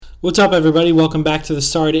What's up, everybody? Welcome back to the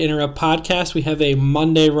Sorry to Interrupt podcast. We have a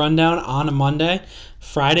Monday rundown on a Monday,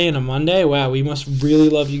 Friday and a Monday. Wow, we must really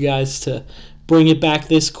love you guys to bring it back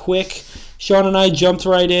this quick. Sean and I jumped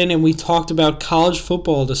right in and we talked about college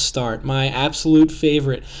football to start, my absolute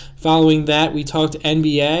favorite. Following that, we talked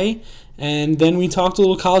NBA, and then we talked a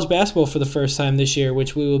little college basketball for the first time this year,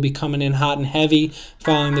 which we will be coming in hot and heavy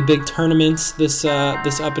following the big tournaments this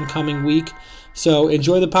up and coming week. So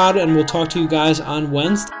enjoy the pod, and we'll talk to you guys on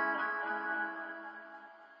Wednesday.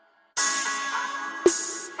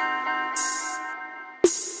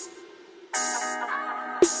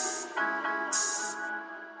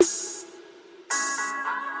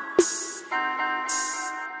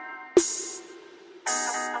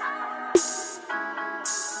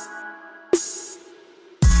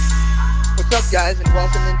 What's up, guys, and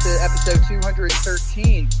welcome into episode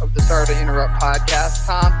 213 of the Sorry to Interrupt podcast.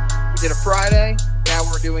 Tom, we did a Friday. Now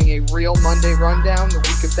we're doing a real Monday rundown, the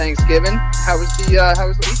week of Thanksgiving. How was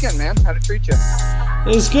the weekend, man? How'd it treat you?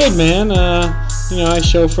 It was good, man. I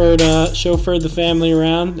chauffeured the family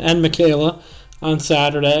around and Michaela on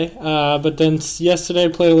Saturday. But then yesterday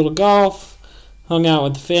played a little golf, hung out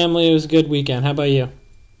with the family. It was a good weekend. How about you?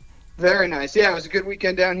 Very nice. Yeah, it was a good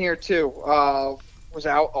weekend down here too. Was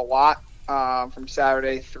out a lot from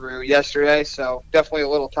Saturday through yesterday, so definitely a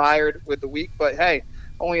little tired with the week. But hey,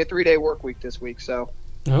 only a 3-day work week this week, so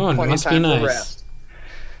plenty must of time be nice. for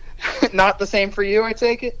rest. Not the same for you, I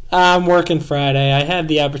take it? I'm working Friday. I had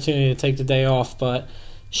the opportunity to take the day off, but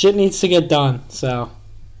shit needs to get done. So,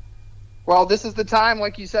 well, this is the time,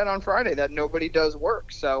 like you said on Friday, that nobody does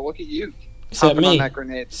work. So look at you, except hopping me. on that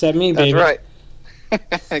grenade. Except me, That's baby. right.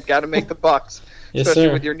 Got to make the bucks, Yes,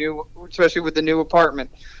 especially sir. especially with the new apartment.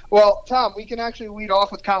 Well, Tom, we can actually lead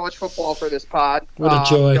off with college football for this pod. What a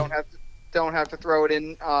joy. Don't have to throw it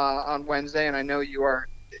in on Wednesday, and I know you are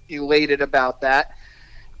elated about that.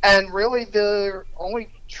 And really, the only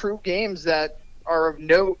true games that are of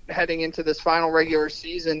note heading into this final week of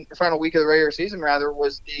the regular season,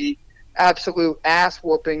 was the absolute ass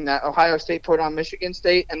whooping that Ohio State put on Michigan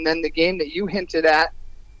State, and then the game that you hinted at,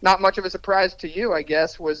 not much of a surprise to you, I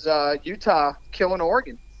guess, was Utah killing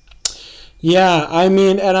Oregon. Yeah, I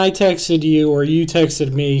mean, and I texted you or you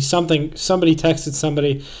texted me somebody texted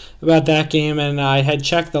somebody about that game, and I had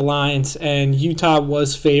checked the lines, and Utah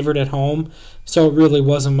was favored at home, so it really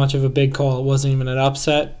wasn't much of a big call. It wasn't even an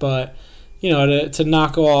upset, but to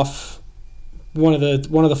knock off one of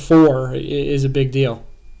the four is a big deal.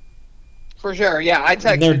 For sure, yeah. I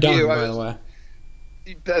texted and they're done, you. by the way.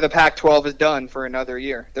 The Pac-12 is done for another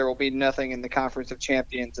year. There will be nothing in the Conference of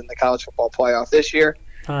Champions in the college football playoff this year.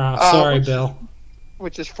 Sorry, Bill.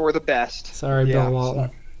 Which is for the best. Sorry, Bill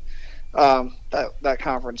Walton. That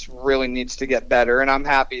conference really needs to get better, and I'm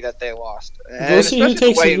happy that they lost. We'll see who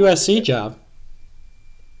takes the USC job.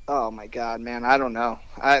 Oh my God, man! I don't know.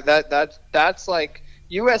 That's like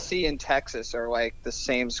USC and Texas are like the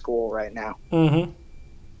same school right now. Mm-hmm.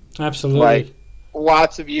 Absolutely. Like,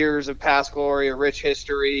 lots of years of past glory, a rich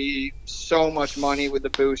history, so much money with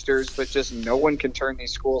the boosters, but just no one can turn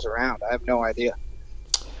these schools around. I have no idea.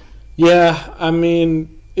 Yeah, I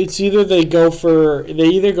mean, it's either they either go for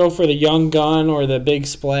the young gun or the big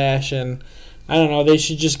splash, and I don't know, they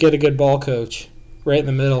should just get a good ball coach right in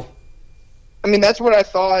the middle. I mean, that's what I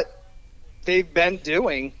thought they've been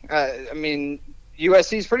doing.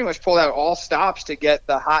 USC's pretty much pulled out all stops to get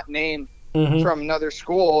the hot name from another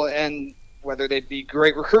school, and whether they'd be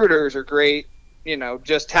great recruiters or great,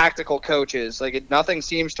 just tactical coaches, nothing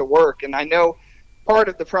seems to work. And I know part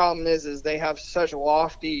of the problem is they have such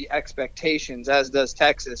lofty expectations, as does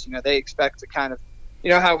Texas. They expect to kind of,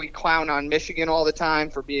 how we clown on Michigan all the time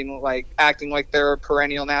for being acting like they're a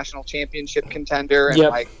perennial national championship contender, and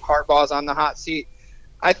Harbaugh's on the hot seat.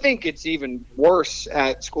 I think it's even worse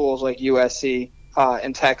at schools like USC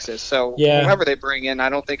in Texas. So whoever they bring in, I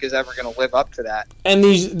don't think is ever going to live up to that. And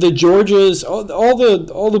the Georgias,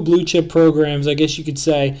 all the blue chip programs, I guess you could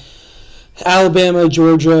say, Alabama,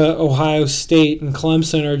 Georgia, Ohio State, and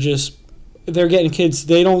Clemson are just, they're getting kids.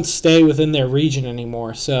 They don't stay within their region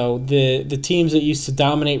anymore. So the teams that used to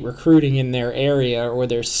dominate recruiting in their area or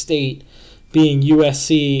their state, being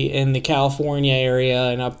USC in the California area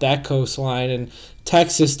and up that coastline, and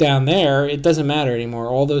Texas down there, it doesn't matter anymore.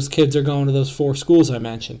 All those kids are going to those four schools I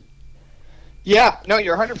mentioned. Yeah, no,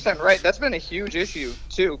 you're 100% right. That's been a huge issue,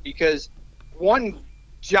 too, because one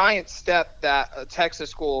giant step that a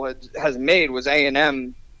Texas school has made was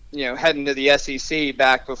A&M, heading to the SEC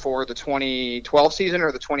back before the 2012 season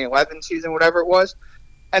or the 2011 season, whatever it was.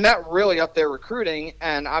 And that really upped their recruiting.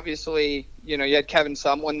 And obviously, you had Kevin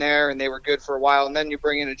Sumlin there, and they were good for a while. And then you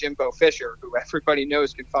bring in a Jimbo Fisher, who everybody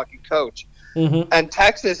knows can fucking coach. And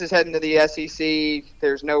Texas is heading to the SEC.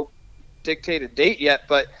 There's no dictated date yet,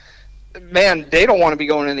 but man, they don't want to be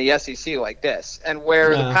going in the SEC like this. And where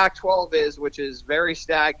the Pac-12 is, which is very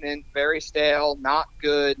stagnant, very stale, not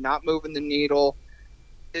good, not moving the needle,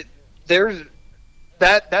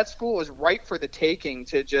 that school is ripe for the taking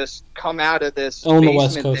to just come out of this on the basement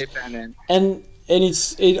West Coast. They've been in. And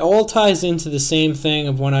it all ties into the same thing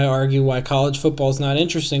of when I argue why college football is not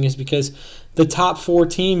interesting is because the top 4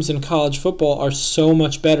 teams in college football are so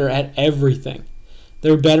much better at everything.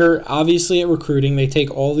 They're better, obviously, at recruiting. They take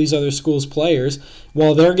all these other schools' players.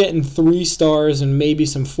 While they're getting 3 stars and maybe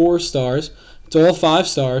some 4 stars, it's all 5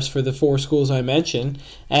 stars for the 4 schools I mentioned,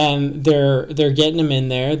 and they're getting them in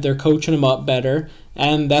there. They're coaching them up better,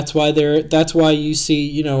 and that's why you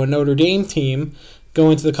see a Notre Dame team go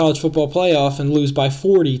into the college football playoff and lose by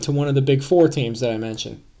 40 to one of the big 4 teams that I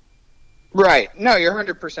mentioned. Right. No, you're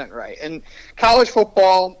 100% right. And college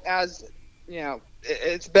football, as you know,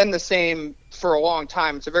 it's been the same for a long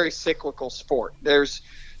time. It's a very cyclical sport. There's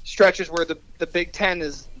stretches where the Big Ten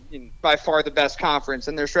is by far the best conference,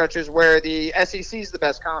 and there's stretches where the SEC is the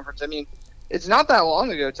best conference. I mean, it's not that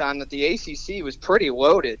long ago, Tom, that the ACC was pretty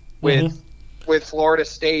loaded with Florida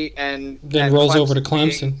State and then rolls over to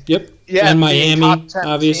Clemson. Yeah, and Miami,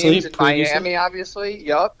 obviously. Miami, obviously.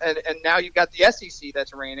 Yep. And now you've got the SEC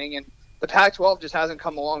that's reigning, and the Pac-12 just hasn't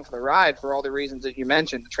come along for the ride for all the reasons that you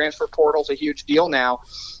mentioned. The transfer portal's a huge deal now,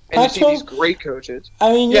 and you see these great coaches.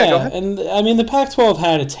 I mean, and I mean the Pac-12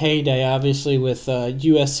 had its heyday, obviously, with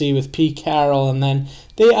USC with Pete Carroll, and then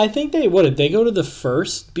they did they go to the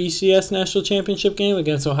first BCS national championship game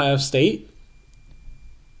against Ohio State?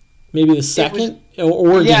 Maybe the second?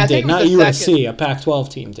 Oregon did, not USC. Second. A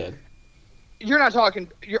Pac-12 team did. You're not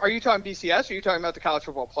talking. Are you talking BCS? Or are you talking about the college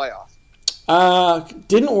football playoff?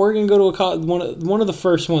 Didn't Oregon go to one of the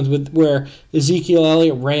first ones where Ezekiel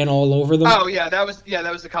Elliott ran all over them? Oh yeah, that was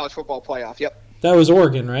the college football playoff. Yep. That was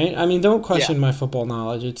Oregon, right? I mean, don't question my football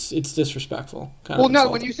knowledge. It's disrespectful. Well, no,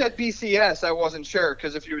 when you said BCS, I wasn't sure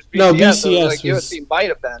because if it was BCS, USC might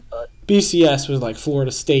have been. But BCS was like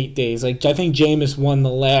Florida State days. Like I think Jameis won the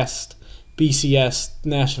last BCS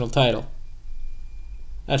national title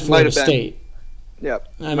at Florida State.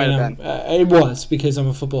 Yep. I mean, it was because I'm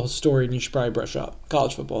a football historian. You should probably brush up.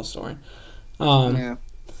 College football historian. That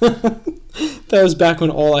was back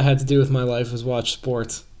when all I had to do with my life was watch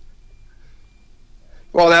sports.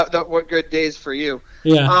 Well, that what good days for you.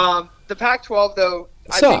 Yeah. The Pac-12, though,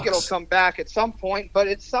 I think it'll come back at some point, but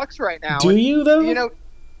it sucks right now. Do you, though?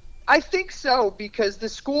 I think so because the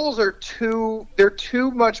schools are too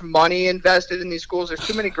much money invested in these schools. There's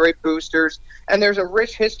too many great boosters, and there's a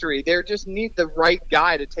rich history. They just need the right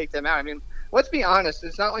guy to take them out. I mean, let's be honest.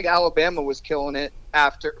 It's not like Alabama was killing it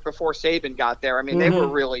before Saban got there. I mean, they were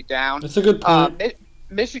really down. That's a good point.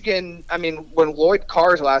 Michigan, I mean, when Lloyd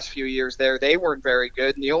Carr's last few years there, they weren't very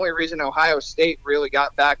good. And the only reason Ohio State really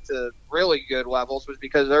got back to really good levels was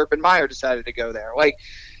because Urban Meyer decided to go there. Like,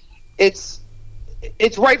 it's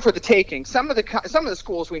right for the taking. Some of the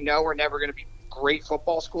schools we know are never going to be great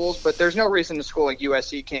football schools, but there's no reason a school like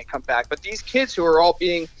USC can't come back. But these kids who are all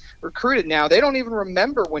being recruited now, they don't even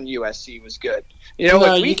remember when USC was good.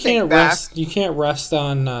 You can't rest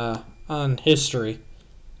on history.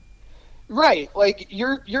 Right. Like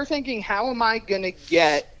you're thinking, how am I going to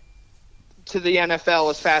get to the NFL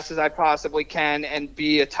as fast as I possibly can and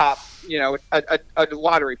be a top, a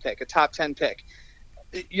lottery pick, a top 10 pick?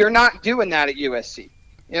 You're not doing that at USC.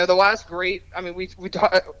 The last great, I mean, we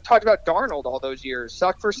talked about Darnold all those years.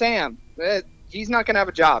 Suck for Sam. He's not going to have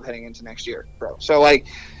a job heading into next year, bro. So,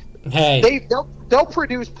 they'll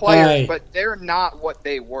produce players, but they're not what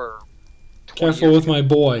they were. Careful with my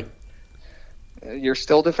boy. You're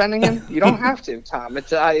still defending him? You don't have to, Tom.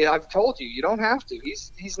 I've told you, you don't have to.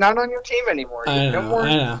 He's not on your team anymore. I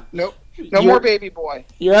know. No more baby boy.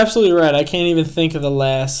 You're absolutely right. I can't even think of the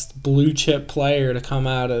last blue chip player to come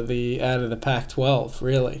out of the Pac-12.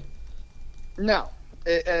 Really. No,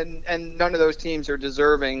 and none of those teams are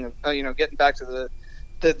deserving. Getting back to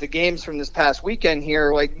the games from this past weekend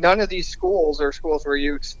here, like none of these schools are schools where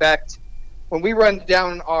you expect when we run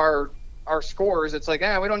down our scores, it's like,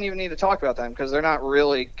 we don't even need to talk about them because they're not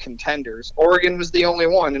really contenders. Oregon was the only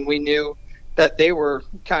one, and we knew that they were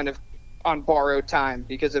kind of on borrowed time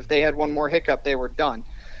because if they had one more hiccup, they were done.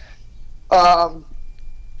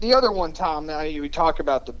 The other one, Tom, you talk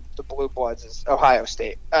about the Blue Bloods is Ohio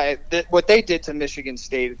State. What they did to Michigan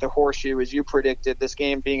State at the Horseshoe, as you predicted, this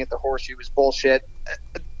game being at the Horseshoe was bullshit.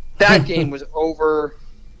 That game was over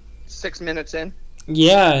 6 minutes in.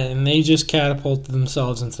 Yeah, and they just catapulted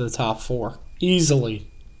themselves into the top 4 easily.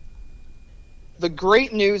 the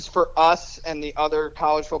great news for us and the other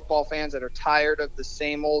college football fans that are tired of the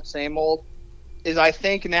same old, is I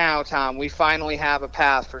think now, Tom, we finally have a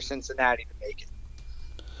path for Cincinnati to make it.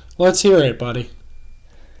 Let's hear it, buddy.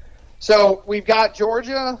 So we've got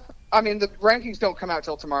Georgia. I mean, the rankings don't come out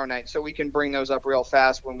till tomorrow night, so we can bring those up real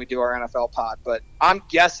fast when we do our NFL pod. But I'm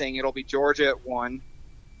guessing it'll be Georgia at 1.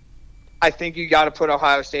 I think you got to put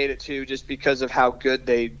Ohio State at 2 just because of how good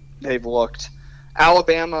they've looked.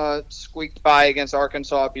 Alabama squeaked by against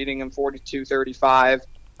Arkansas, beating them 42-35.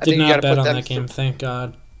 Did not bet on that game, thank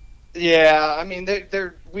God. Yeah, I mean,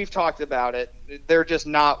 we've talked about it. They're just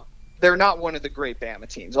not. They're not one of the great Bama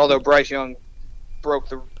teams. Although Bryce Young broke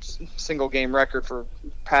the single game record for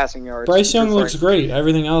passing yards. Bryce Young looks great.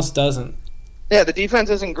 Everything else doesn't. Yeah, the defense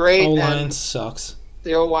isn't great. O-line sucks.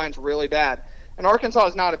 The O-line's really bad. And Arkansas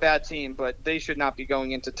is not a bad team, but they should not be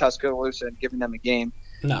going into Tuscaloosa and giving them a game.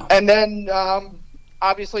 No. And then,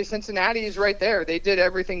 obviously, Cincinnati is right there. They did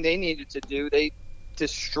everything they needed to do. They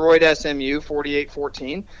destroyed SMU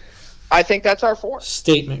 48-14. I think that's our 4th.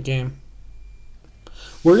 Statement game.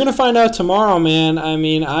 We're going to find out tomorrow, man. I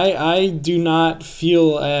mean, I do not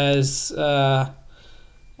feel as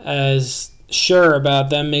sure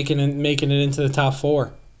about them making it into the top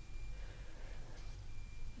 4.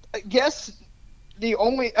 I guess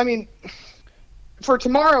for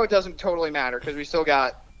tomorrow it doesn't totally matter because we still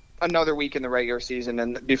got another week in the regular season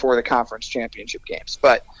and before the conference championship games.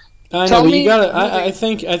 But I know, but you got to. I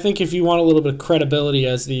think if you want a little bit of credibility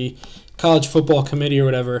as the college football committee or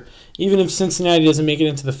whatever, even if Cincinnati doesn't make it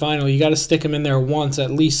into the final, you got to stick them in there once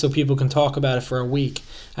at least so people can talk about it for a week.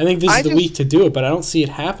 I think this is the week to do it, but I don't see it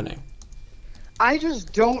happening. I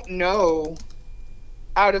just don't know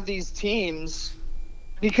out of these teams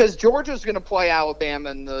because Georgia's going to play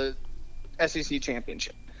Alabama in the SEC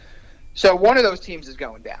championship. So one of those teams is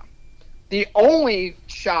going down. The only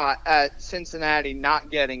shot at Cincinnati not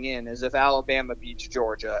getting in is if Alabama beats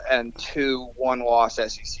Georgia and 2 one-loss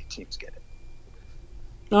SEC teams get it.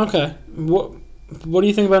 Okay. What do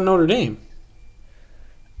you think about Notre Dame?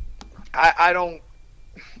 I don't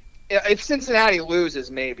 – if Cincinnati loses,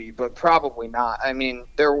 maybe, but probably not. I mean,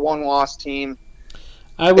 they're a one-loss team.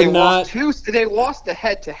 They lost the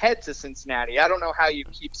head-to-head to Cincinnati. I don't know how you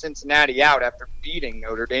keep Cincinnati out after beating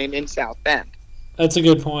Notre Dame in South Bend. That's a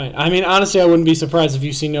good point. I mean, honestly, I wouldn't be surprised if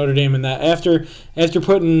you see Notre Dame in that. After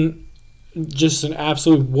putting just an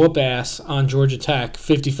absolute whoop-ass on Georgia Tech,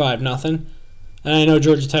 55-0, and I know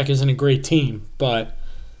Georgia Tech isn't a great team, but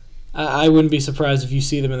I wouldn't be surprised if you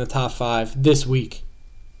see them in the top 5 this week.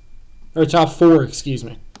 Or top 4, excuse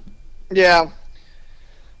me. Yeah.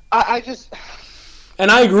 I just...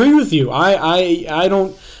 And I agree with you. I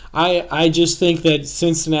just think that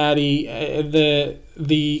Cincinnati,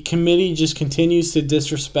 the committee just continues to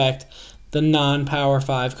disrespect the non-Power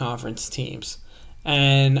 5 conference teams.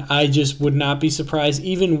 And I just would not be surprised,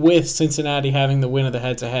 even with Cincinnati having the win of the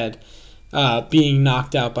head-to-head, being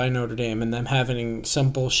knocked out by Notre Dame and them having some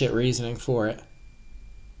bullshit reasoning for it.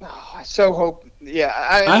 Oh, I so hope... Yeah,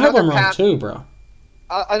 I hope I'm wrong too, bro.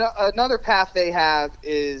 Another path they have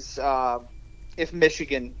is if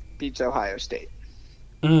Michigan beats Ohio State.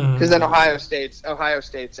 Because then Ohio State's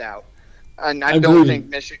out. And I don't think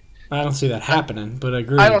Michigan... I don't see that happening, but I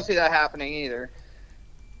agree. I don't see that happening either.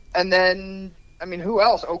 And then, I mean, who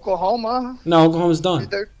else? Oklahoma? No, Oklahoma's done.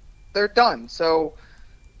 They're done. So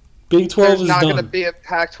Big 12 is done. There's not going to be a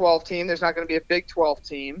Pac-12 team. There's not going to be a Big 12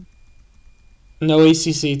 team. No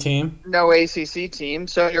ACC team. No ACC team.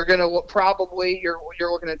 So you're going to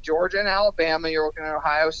you're looking at Georgia and Alabama. You're looking at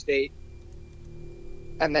Ohio State.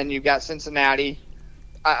 And then you've got Cincinnati.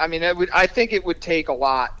 I think it would take a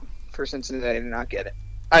lot for Cincinnati to not get it.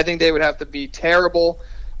 I think they would have to be terrible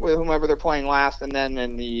with whomever they're playing last, and then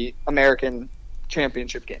in the American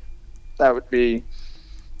Championship game. That would be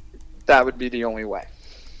the only way.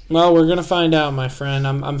 Well, we're gonna find out, my friend.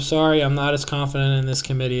 I'm sorry, I'm not as confident in this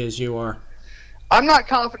committee as you are. I'm not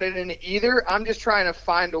confident in it either. I'm just trying to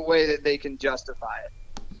find a way that they can justify it,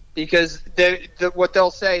 because what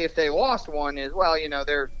they'll say if they lost one is, well,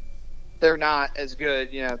 they're not as good,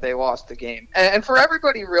 they lost the game. And for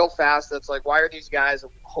everybody real fast, that's like, why are these guys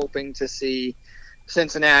hoping to see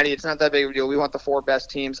Cincinnati? It's not that big of a deal. We want the 4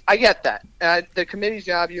 best teams. I get that. The committee's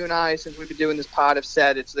job, you and I, since we've been doing this pod, have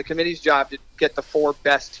said it's the committee's job to get the 4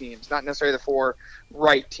 best teams, not necessarily the 4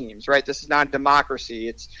 right teams, right? This is not a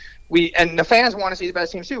democracy. And the fans want to see the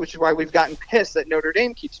best teams too, which is why we've gotten pissed that Notre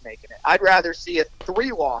Dame keeps making it. I'd rather see a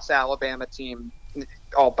 3-loss Alabama team,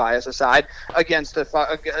 all bias aside, against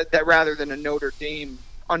that rather than a Notre Dame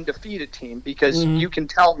undefeated team, because you can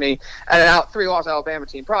tell me an 3-loss Alabama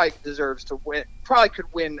team probably deserves to win, probably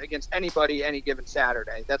could win against anybody any given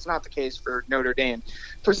Saturday. That's not the case for Notre Dame.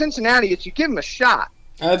 For Cincinnati, it's you give them a shot.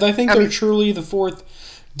 I think they're truly the fourth,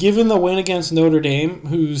 given the win against Notre Dame,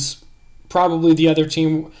 who's probably the other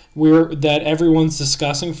team that everyone's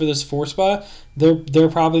discussing for this 4 spot. They're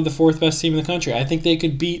probably the 4th best team in the country. I think they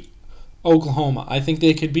could beat Oklahoma. I think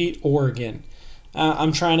they could beat Oregon.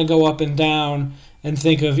 I'm trying to go up and down and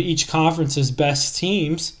think of each conference's best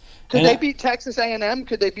teams. Could they beat Texas A&M?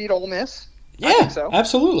 Could they beat Ole Miss? Yeah, I think so.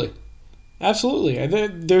 Absolutely.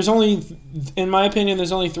 There's only, in my opinion,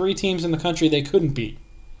 there's only 3 teams in the country they couldn't beat.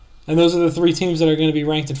 And those are the 3 teams that are going to be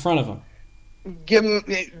ranked in front of them. Give them,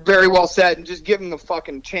 very well said, and just give them a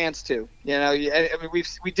fucking chance to. I mean,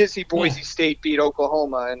 we did see Boise State beat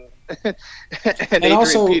Oklahoma and Adrian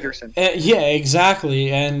also, Peterson. Yeah,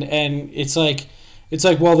 exactly. And it's like,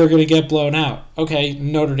 well, they're going to get blown out. Okay,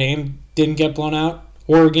 Notre Dame didn't get blown out.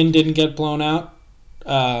 Oregon didn't get blown out.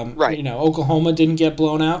 Right. Oklahoma didn't get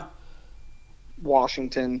blown out.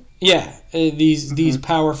 Washington. Yeah, these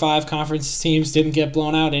Power 5 conference teams didn't get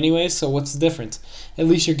blown out anyway. So what's the difference? At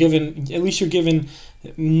least you're giving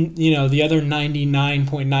the other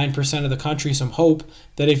 99.9% of the country some hope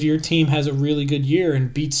that if your team has a really good year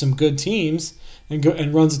and beats some good teams and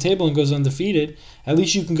runs the table and goes undefeated, at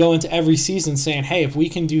least you can go into every season saying, hey, if we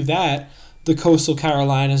can do that, the Coastal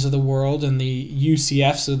Carolinas of the world and the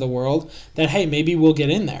UCFs of the world, that hey, maybe we'll get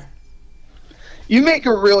in there. You make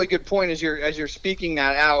a really good point as you're speaking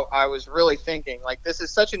that out. I was really thinking, like, this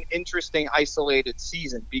is such an interesting isolated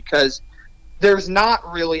season because there's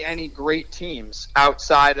not really any great teams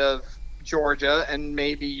outside of Georgia, and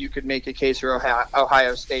maybe you could make a case for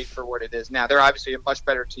Ohio State for what it is now. They're obviously a much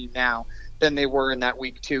better team now than they were in that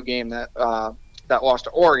Week 2 game that lost to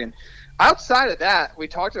Oregon. Outside of that, we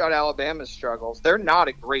talked about Alabama's struggles. They're not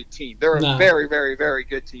a great team. They're a very, very, very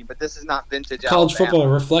good team, but this is not vintage College Alabama. Football,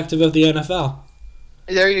 reflective of the NFL.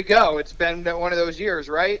 There you go. It's been one of those years,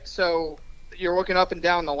 right? So you're looking up and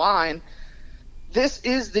down the line. This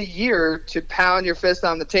is the year to pound your fist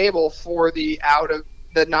on the table for the out of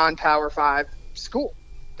the non-Power 5 school.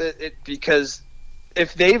 Because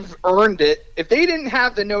if they've earned it, if they didn't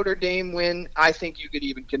have the Notre Dame win, I think you could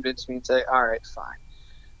even convince me and say, all right, fine.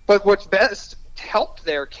 But what's best helped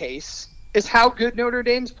their case is how good Notre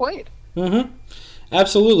Dame's played. Mm-hmm.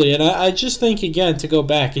 Absolutely. And I just think, again, to go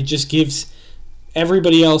back, it just gives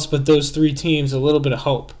everybody else but those 3 teams a little bit of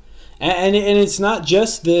hope. And it's not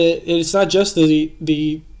just the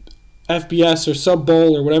FBS or Sub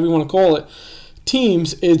Bowl or whatever you want to call it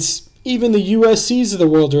teams. It's even the USCs of the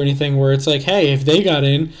world or anything where it's like, hey, if they got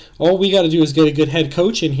in, all we got to do is get a good head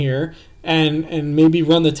coach in here and maybe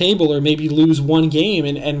run the table or maybe lose one game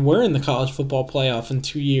and we're in the college football playoff in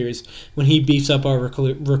 2 years when he beefs up our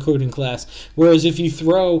recruiting class. Whereas if you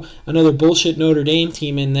throw another bullshit Notre Dame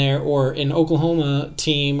team in there or an Oklahoma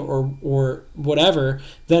team or whatever,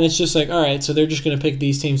 then it's just like, all right, so they're just going to pick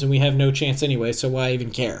these teams and we have no chance anyway, so why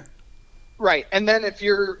even care? Right, and then if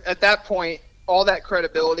you're at that point, all that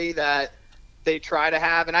credibility that they try to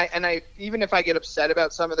have, and I even if I get upset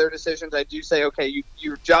about some of their decisions, I do say, okay,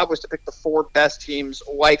 your job was to pick the 4 best teams.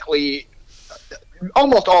 Likely,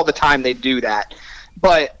 almost all the time they do that,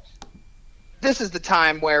 but this is the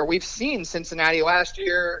time where we've seen Cincinnati last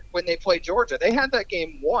year when they played Georgia. They had that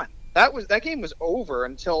game won. That game was over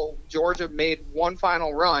until Georgia made one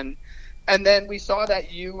final run, and then we saw that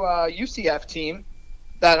UCF team,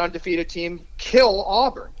 that undefeated team, kill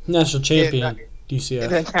Auburn, national champion. UCF.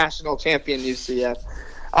 The national champion UCF.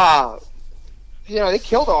 They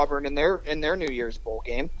killed Auburn in their New Year's Bowl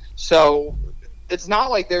game. So it's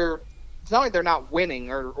not like they're not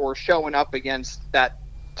winning or showing up against that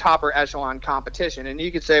topper echelon competition. And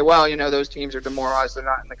you could say, well, those teams are demoralized. They're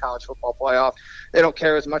not in the college football playoff. They don't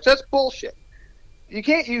care as much. That's bullshit. You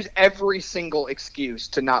can't use every single excuse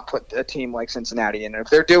to not put a team like Cincinnati in. If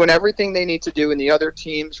they're doing everything they need to do and the other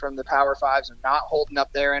teams from the Power 5s are not holding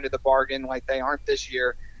up their end of the bargain like they aren't this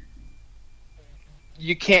year,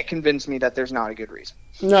 you can't convince me that there's not a good reason.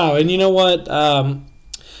 No, and you know what?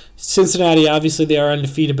 Cincinnati, obviously they are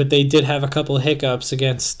undefeated, but they did have a couple of hiccups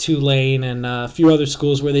against Tulane and a few other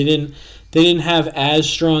schools where they didn't have as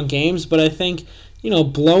strong games, but I think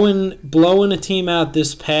blowing a team out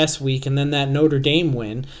this past week and then that Notre Dame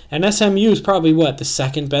win. And SMU is probably, the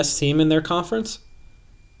second best team in their conference?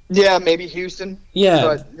 Yeah, maybe Houston.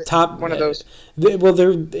 Yeah, top one of those. Well,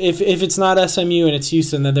 if it's not SMU and it's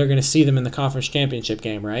Houston, then they're going to see them in the conference championship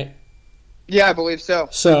game, right? Yeah, I believe so.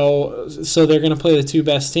 So they're going to play the 2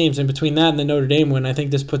 best teams. And between that and the Notre Dame win, I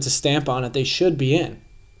think this puts a stamp on it. They should be in.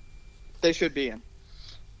 They should be in.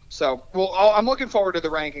 So, well, I'm looking forward to the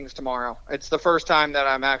rankings tomorrow. It's the first time that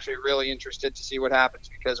I'm actually really interested to see what happens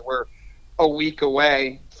because we're a week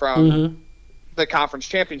away from the conference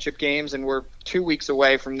championship games, and we're 2 weeks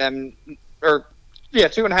away from them,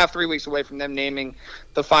 2.5, 3 weeks away from them naming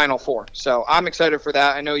the Final Four. So I'm excited for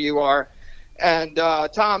that. I know you are. And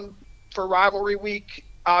Tom, for rivalry week,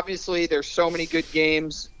 obviously there's so many good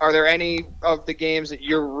games. Are there any of the games that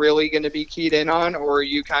you're really going to be keyed in on, or are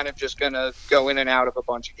you kind of just going to go in and out of a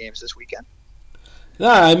bunch of games this weekend?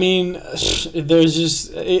 No, I mean, there's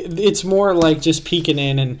just it's more like just peeking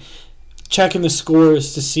in and checking the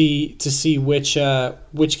scores to see which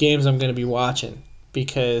games I'm going to be watching,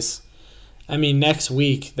 because I mean next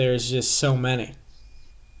week there's just so many.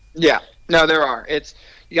 Yeah, no, there are.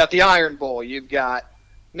 You got the Iron Bowl, you've got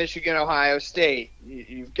Michigan, Ohio State,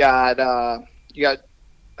 you've got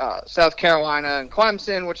South Carolina and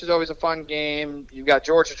Clemson, which is always a fun game. You've got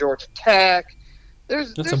Georgia Tech.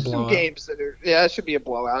 There's some games that it should be a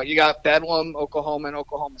blowout. You got Bedlam, Oklahoma, and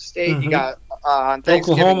Oklahoma State. You got on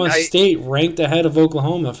Thanksgiving Oklahoma night, State ranked ahead of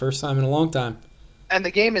Oklahoma, first time in a long time. And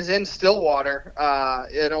the game is in Stillwater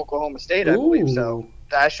in Oklahoma State, I believe. So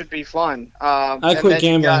that should be fun. I quit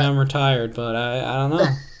gambling. I'm retired, but I don't know.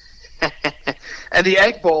 And the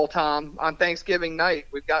Egg Bowl, Tom, on Thanksgiving night,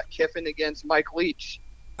 we've got Kiffin against Mike Leach.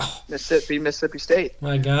 Mississippi State.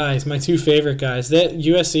 My guys, my two favorite guys. That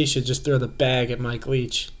USC should just throw the bag at Mike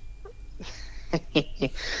Leach.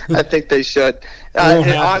 I think they should.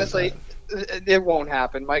 Honestly, it won't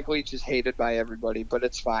happen. Mike Leach is hated by everybody, but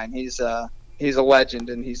it's fine. He's a legend,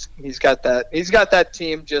 and he's got that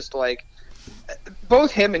team. Just like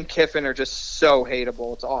both him and Kiffin are just so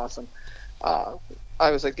hateable. It's awesome. I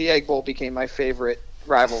was like, the Egg Bowl became my favorite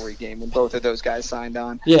rivalry game when both of those guys signed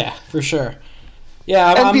on. Yeah, for sure.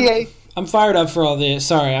 Yeah, NBA. I'm fired up for all this.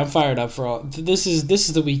 Sorry, I'm fired up for all. This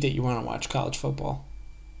is the week that you want to watch college football.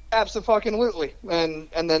 Absolutely. And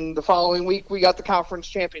then the following week we got the conference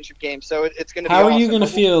championship game, so it's going to be How awesome. are you going to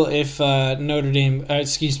feel if Notre Dame?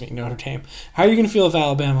 How are you going to feel if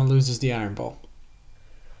Alabama loses the Iron Bowl?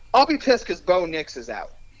 I'll be pissed because Bo Nix is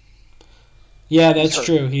out. Yeah, that's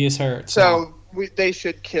true. He is hurt. So they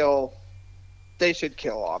should kill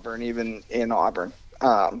Auburn, even in Auburn.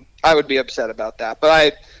 I would be upset about that,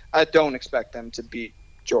 but I don't expect them to beat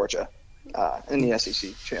Georgia in the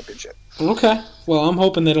SEC championship. Okay. Well, I'm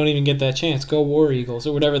hoping they don't even get that chance. Go War Eagles,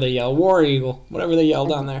 or whatever they yell. War Eagle, whatever they yell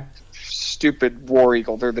down there. Stupid War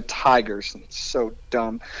Eagle. They're the Tigers. It's so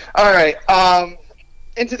dumb. All right.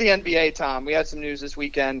 Into the NBA, Tom. We had some news this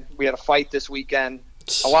weekend. We had a fight this weekend.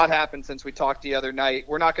 A lot happened since we talked the other night.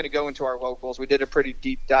 We're not going to go into our locals. We did a pretty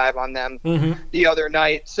deep dive on them the other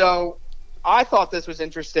night. So I thought this was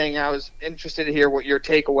interesting. I was interested to hear what your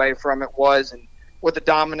takeaway from it was, and what the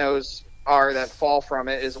dominoes are that fall from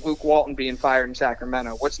it. Is Luke Walton being fired in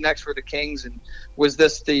Sacramento? What's next for the Kings? And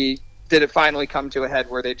did it finally come to a head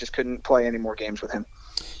where they just couldn't play any more games with him?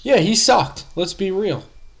 Yeah, he sucked. Let's be real.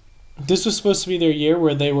 This was supposed to be their year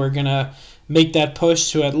where they were going to make that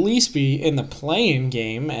push to at least be in the play-in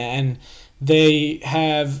game, and they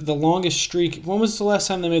have the longest streak. When was the last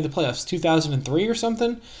time they made the playoffs? 2003 or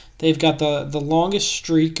something? They've got the longest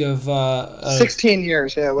streak of 16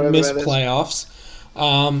 years, whatever missed that is. Playoffs.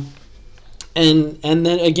 And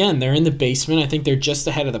then again, they're in the basement. I think they're just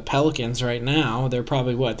ahead of the Pelicans right now. They're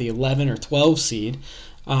probably the 11 or 12 seed.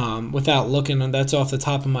 Without looking, that's off the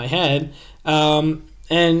top of my head.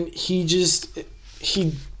 And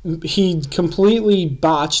he completely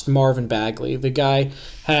botched Marvin Bagley. The guy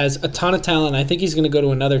has a ton of talent. I think he's going to go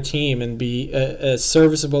to another team and be a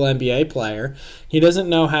serviceable NBA player. He doesn't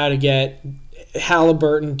know how to get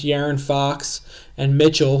Halliburton, De'Aaron Fox, and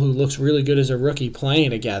Mitchell, who looks really good as a rookie, playing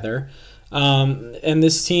together. And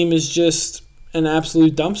this team is just an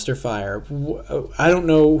absolute dumpster fire. I don't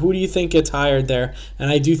know. Who do you think gets hired there? And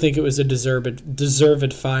I do think it was a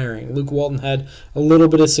deserved firing. Luke Walton had a little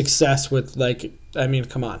bit of success with,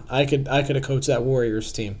 come on. I could have coached that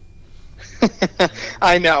Warriors team.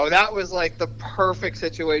 I know. That was the perfect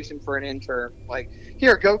situation for an intern.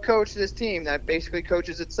 Here, go coach this team that basically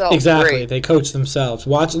coaches itself. Exactly. Great. They coach themselves.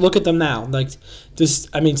 Look at them now.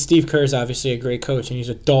 Steve Kerr's obviously a great coach, and he's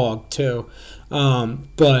a dog too.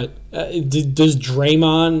 But does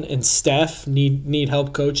Draymond and Steph need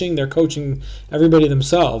help coaching? They're coaching everybody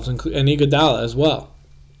themselves, and Iguodala as well.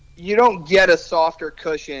 You don't get a softer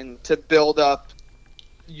cushion to build up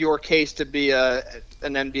your case to be an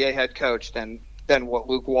NBA head coach than what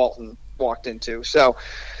Luke Walton walked into. So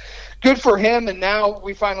good for him, and now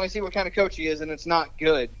we finally see what kind of coach he is, and it's not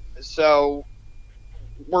good. So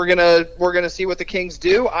we're gonna see what the Kings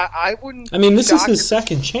do. I wouldn't. I mean, this is his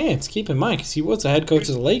second chance. Keep in mind, because he was the head coach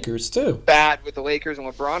of the Lakers too. Bad with the Lakers, and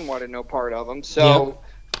LeBron wanted no part of him. So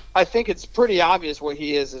I think it's pretty obvious what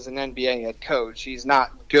he is as an NBA head coach. He's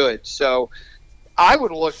not good. So I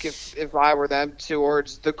would look, if I were them,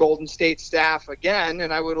 towards the Golden State staff again,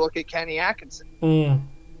 and I would look at Kenny Atkinson.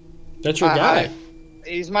 That's your guy.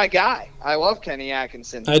 He's my guy. I love Kenny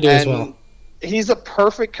Atkinson. I do as well. He's a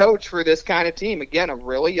perfect coach for this kind of team. Again, a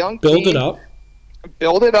really young team.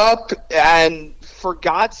 Build it up, and for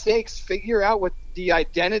God's sakes, figure out what the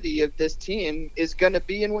identity of this team is going to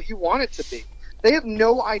be and what you want it to be. They have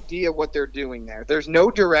no idea what they're doing there. There's no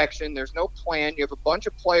direction. There's no plan. You have a bunch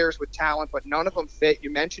of players with talent, but none of them fit. You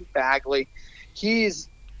mentioned Bagley. He's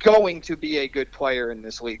going to be a good player in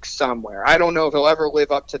this league somewhere. I don't know if he'll ever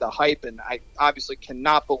live up to the hype, and I obviously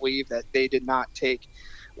cannot believe that they did not take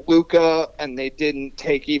Luka, and they didn't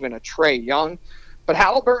take even a Trae Young. But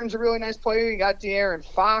Halliburton's a really nice player. You got De'Aaron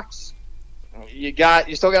Fox. You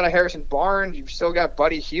still got a Harrison Barnes. You've still got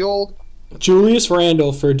Buddy Hield. Julius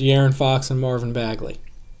Randle for De'Aaron Fox and Marvin Bagley.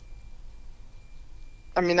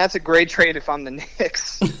 I mean, that's a great trade if I'm the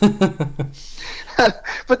Knicks.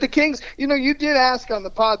 But the Kings, you did ask on the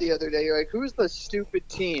pod the other day, you're like, who's the stupid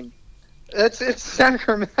team? It's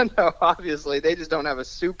Sacramento, obviously. They just don't have a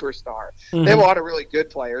superstar. Mm-hmm. They have a lot of really good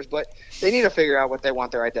players, but they need to figure out what they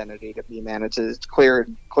want their identity to be, man. It's as clear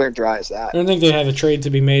and dry as that. I don't think they have a trade to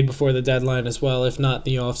be made before the deadline as well, if not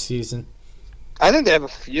the offseason. I think they have a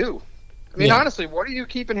few. I mean, honestly, what are you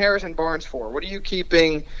keeping Harrison Barnes for? What are you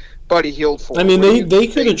keeping Buddy Hield for? I mean, they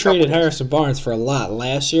could have traded Harrison Barnes for a lot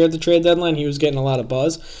last year at the trade deadline. He was getting a lot of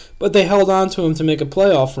buzz, but they held on to him to make a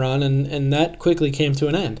playoff run, and that quickly came to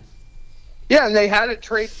an end. Yeah, and they had a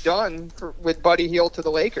trade done with Buddy Hield to the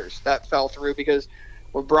Lakers. That fell through because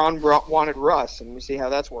LeBron wanted Russ, and we see how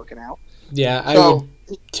that's working out. Yeah, I would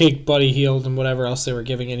take Buddy Hield and whatever else they were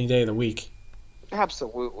giving any day of the week.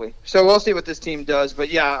 Absolutely. So we'll see what this team does. But,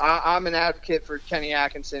 yeah, I'm an advocate for Kenny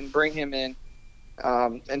Atkinson. Bring him in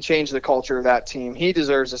and change the culture of that team. He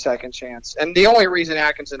deserves a second chance. And the only reason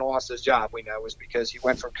Atkinson lost his job, we know, is because he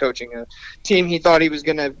went from coaching a team he thought he was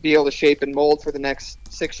going to be able to shape and mold for the next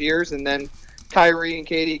 6 years, and then Kyrie and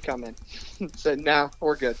KD come in. Said, no,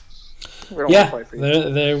 we're good. We don't want to play for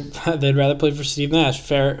you. They'd rather play for Steve Nash.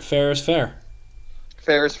 Fair is fair.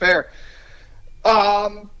 Fair is fair.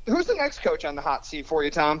 Who's the next coach on the hot seat for you,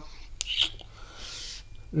 Tom?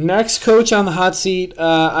 Next coach on the hot seat,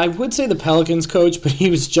 I would say the Pelicans coach, but he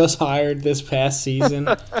was just hired this past season.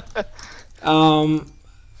 Who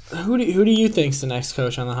do you think's the next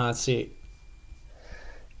coach on the hot seat?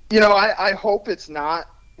 I hope it's not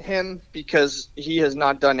him because he has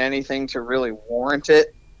not done anything to really warrant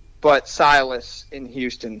it. But Silas in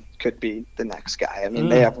Houston could be the next guy. I mean,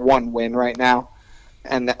 they have one win right now,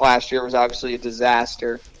 and that last year was obviously a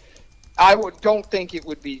disaster. I don't think it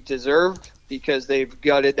would be deserved because they've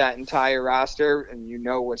gutted that entire roster, and you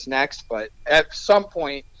know what's next. But at some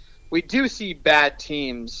point, we do see bad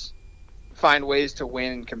teams find ways to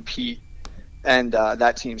win and compete, and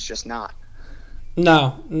that team's just not.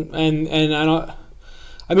 No, and I don't.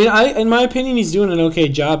 I mean, in my opinion, he's doing an okay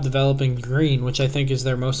job developing Green, which I think is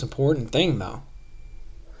their most important thing, though.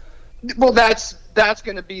 Well, that's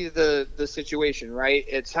going to be the situation, right?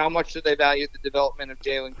 It's how much do they value the development of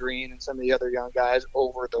Jalen Green and some of the other young guys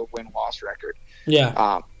over the win-loss record?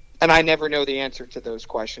 Yeah. And I never know the answer to those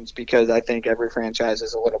questions because I think every franchise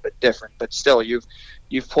is a little bit different. But still, you've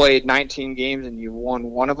played 19 games and you won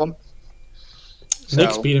one of them.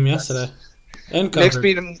 Knicks beat him yesterday. And covered. Knicks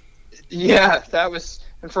beat him. Yeah, that was –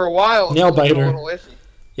 and for a while, nail biter. It was a little iffy.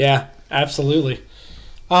 Yeah, absolutely.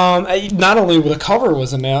 Not only the cover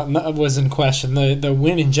was in question, the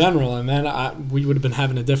win in general, and then we would have been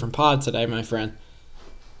having a different pod today, my friend.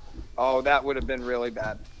 Oh, that would have been really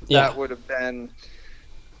bad. Yeah. That would have been.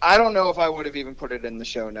 I don't know if I would have even put it in the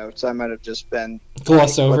show notes. I might have just been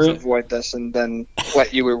gloss over let's avoid this and then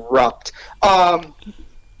let you erupt.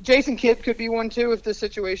 Jason Kidd could be one too if the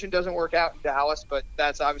situation doesn't work out in Dallas, but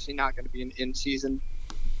that's obviously not going to be an in-season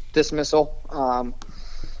dismissal.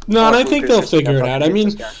 No, and I think they'll figure it out. I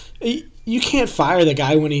mean, you can't fire the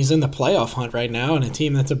guy when he's in the playoff hunt right now in a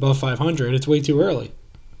team that's above 500. It's way too early.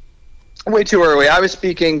 Way too early. I was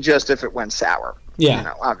speaking just if it went sour.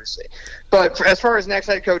 Yeah. Obviously. But as far as next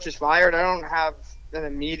head coach is fired, I don't have an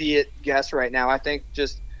immediate guess right now. I think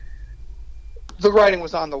just the writing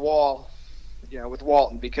was on the wall, with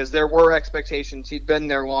Walton, because there were expectations. He'd been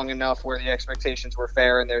there long enough where the expectations were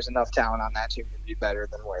fair, and there's enough talent on that team to be better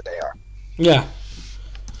than where they are. Yeah.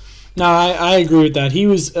 No, I agree with that. He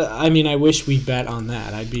was. I wish we bet on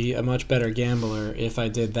that. I'd be a much better gambler if I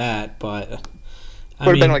did that. But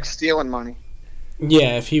Would have been like stealing money.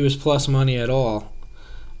 Yeah, if he was plus money at all.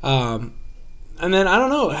 And then, I don't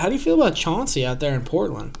know, how do you feel about Chauncey out there in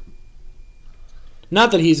Portland?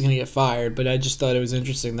 Not that he's going to get fired, but I just thought it was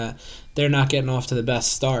interesting that they're not getting off to the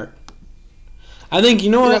best start. I think, you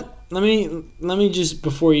know what? Let me just,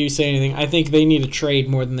 before you say anything, I think they need a trade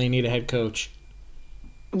more than they need a head coach.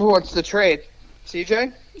 What's the trade?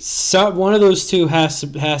 CJ? So one of those two has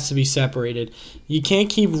to be separated. You can't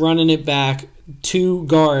keep running it back two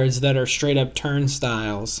guards that are straight up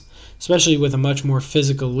turnstiles, especially with a much more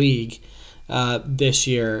physical league this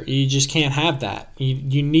year. You just can't have that.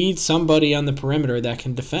 You need somebody on the perimeter that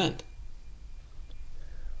can defend.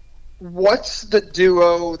 What's the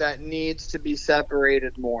duo that needs to be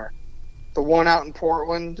separated more? The one out in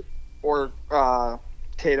Portland or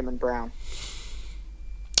Tatum and Brown?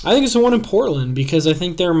 I think it's the one in Portland because I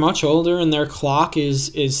think they're much older and their clock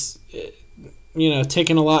is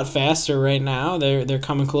ticking a lot faster right now. They're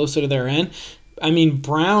coming closer to their end. I mean,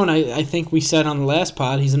 Brown, I think we said on the last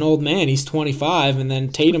pod, he's an old man. He's 25, and then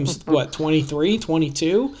Tatum's, 23,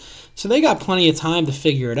 22? So they got plenty of time to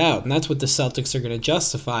figure it out, and that's what the Celtics are going to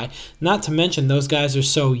justify. Not to mention those guys are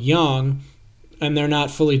so young, and they're not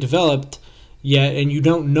fully developed yet, and you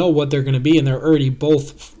don't know what they're going to be, and they're already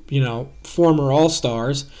both, former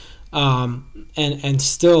All-Stars, and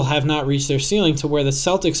still have not reached their ceiling to where the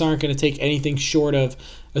Celtics aren't going to take anything short of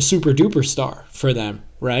a super-duper star for them,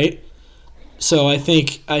 right? So I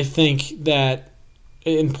think that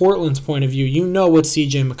in Portland's point of view, you know what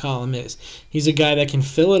C.J. McCollum is. He's a guy that can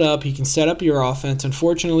fill it up. He can set up your offense.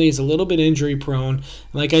 Unfortunately, he's a little bit injury-prone.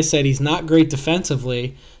 Like I said, he's not great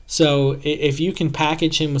defensively. So if you can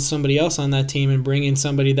package him with somebody else on that team and bring in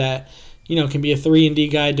somebody that can be a 3-and-D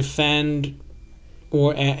guy, defend,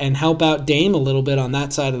 and help out Dame a little bit on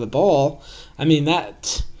that side of the ball, I mean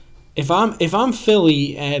that. If I'm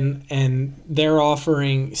Philly and they're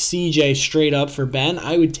offering CJ straight up for Ben,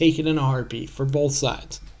 I would take it in a heartbeat for both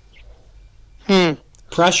sides.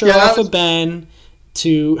 Pressure off of Ben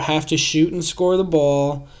to have to shoot and score the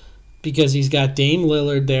ball because he's got Dame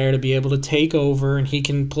Lillard there to be able to take over and he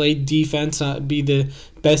can play defense, be the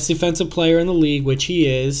best defensive player in the league, which he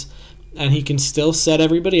is. And he can still set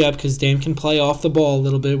everybody up because Dame can play off the ball a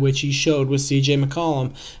little bit, which he showed with C.J.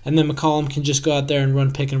 McCollum. And then McCollum can just go out there and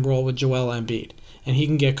run pick and roll with Joel Embiid. And he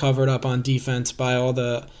can get covered up on defense by all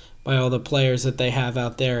the players that they have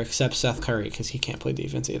out there except Seth Curry because he can't play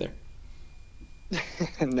defense either.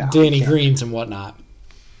 No, Danny Greens and whatnot.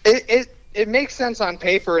 It makes sense on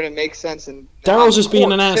paper and it makes sense in Daryl's just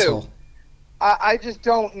being an asshole. I just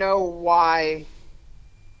don't know why.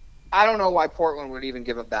 I don't know why Portland would even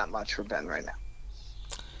give up that much for Ben right now.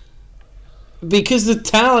 Because the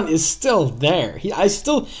talent is still there.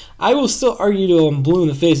 I will still argue to him blue in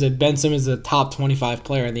the face that Ben Simmons is a top 25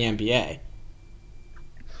 player in the NBA.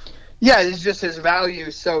 Yeah, it's just his value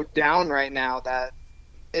is so down right now that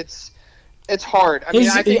it's hard. I mean,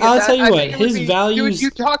 I'll tell you what, his value. You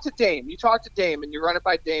talk to Dame. You talk to Dame, and you run it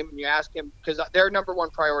by Dame, and you ask him because their number one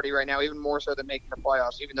priority right now, even more so than making the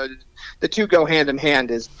playoffs, even though the two go hand in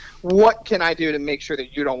hand, is what can I do to make sure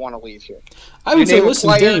that you don't want to leave here? I would say,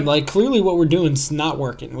 listen, Dame. Clearly, what we're doing is not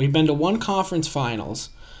working. We've been to one conference finals,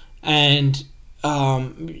 and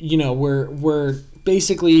we're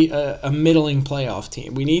basically a middling playoff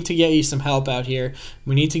team. We need to get you some help out here.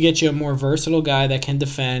 We need to get you a more versatile guy that can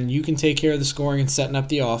defend. You can take care of the scoring and setting up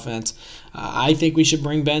the offense. I think we should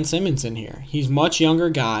bring Ben Simmons in here. He's a much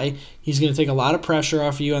younger guy. He's going to take a lot of pressure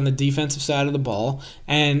off you on the defensive side of the ball,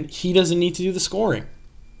 and he doesn't need to do the scoring.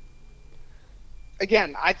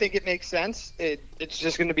 Again, I think it makes sense. It's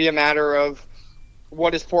just going to be a matter of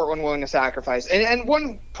what is Portland willing to sacrifice? And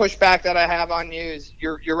one pushback that I have on you is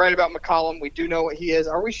you're right about McCollum. We do know what he is.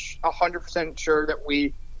 Are we 100% sure that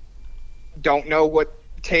we don't know what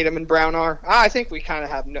Tatum and Brown are? I think we kind of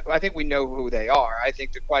have. I think we know who they are. I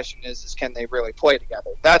think the question is can they really play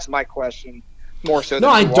together? That's my question more so. No,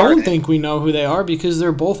 I don't think we know who they are because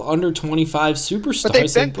they're both under 25 superstars. But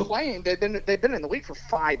they've been playing. They've been in the league for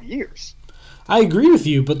 5 years. I agree with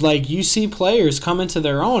you, but you see players come into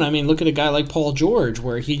their own. I mean, look at a guy like Paul George,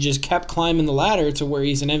 where he just kept climbing the ladder to where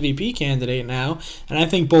he's an MVP candidate now, and I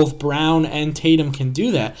think both Brown and Tatum can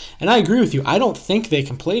do that. And I agree with you. I don't think they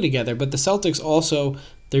can play together, but the Celtics also,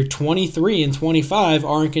 they're 23 and 25,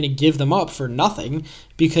 aren't going to give them up for nothing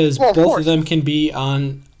because both of them can be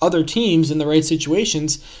on other teams in the right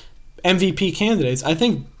situations, MVP candidates. I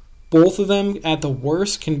think both of them, at the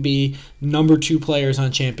worst, can be number 2 players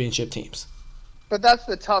on championship teams. But that's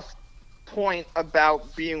the tough point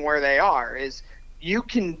about being where they are is you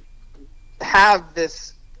can have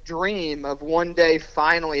this dream of one day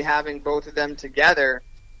finally having both of them together,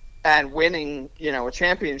 and winning, a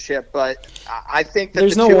championship. But I think that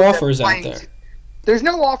there's no offers out there. There's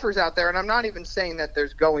no offers out there, and I'm not even saying that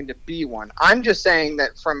there's going to be one. I'm just saying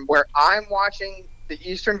that from where I'm watching the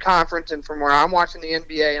Eastern Conference and from where I'm watching the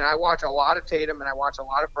NBA, and I watch a lot of Tatum and I watch a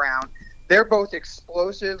lot of Brown, they're both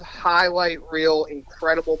explosive, highlight reel,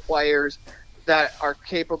 incredible players that are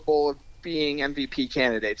capable of being MVP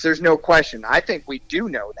candidates. There's no question. I think we do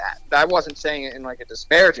know that. I wasn't saying it in like a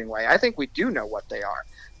disparaging way. I think we do know what they are.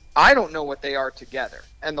 I don't know what they are together.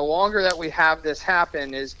 And the longer that we have this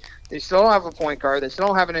happen is they still don't have a point guard. They still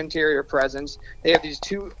don't have an interior presence. They have these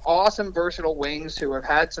two awesome, versatile wings who have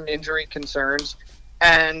had some injury concerns.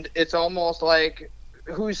 And it's almost like,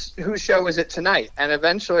 whose show is it tonight? And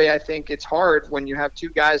eventually I think it's hard when you have two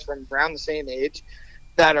guys from around the same age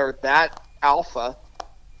that are that alpha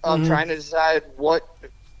of trying to decide what –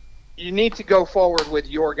 you need to go forward with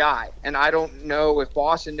your guy. And I don't know if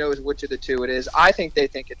Boston knows which of the two it is. I think they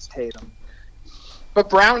think it's Tatum. But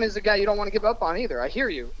Brown is a guy you don't want to give up on either. I hear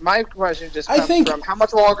you. My question just comes from how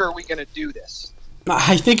much longer are we going to do this?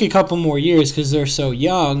 I think a couple more years because they're so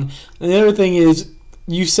young. And the other thing is,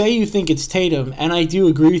 you say you think it's Tatum, and I do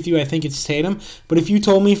agree with you. I think it's Tatum. But if you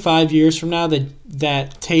told me 5 years from now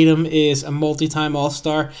that Tatum is a multi-time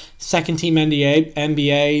All-Star, second-team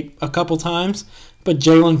NBA a couple times, but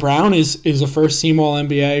Jaylen Brown is a first-team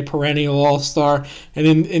All-NBA, perennial All-Star, and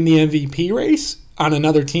in the MVP race on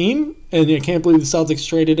another team, and I can't believe the Celtics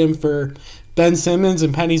traded him for Ben Simmons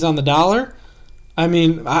and pennies on the dollar. I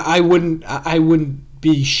mean, I wouldn't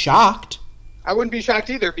be shocked. I wouldn't be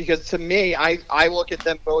shocked either because to me, I look at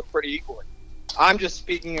them both pretty equally. I'm just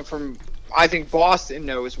speaking from I think Boston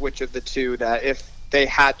knows which of the two that if they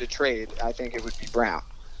had to trade, I think it would be Brown.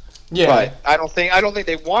 Yeah. But I don't think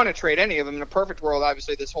they want to trade any of them. In a perfect world,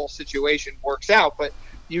 obviously this whole situation works out, but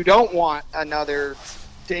you don't want another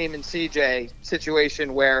Dame and CJ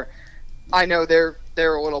situation where I know they're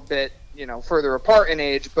a little bit, further apart in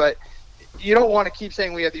age, but you don't want to keep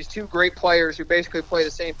saying we have these two great players who basically play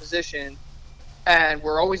the same position and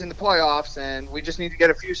we're always in the playoffs and we just need to get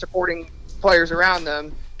a few supporting players around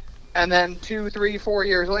them. And then 2, 3, 4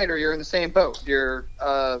 years later, you're in the same boat. You're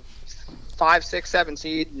 5, 6, 7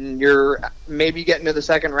 seed, and you're maybe getting to the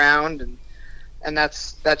second round, and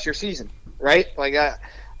that's your season, right? Like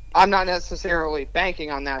I'm not necessarily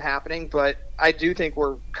banking on that happening, but I do think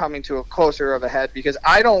we're coming to a closer of a head because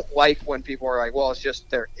I don't like when people are like, well, it's just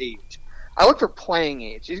their age. I look for playing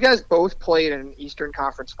age. These guys both played in an Eastern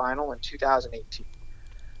Conference Final in 2018.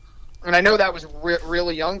 And I know that was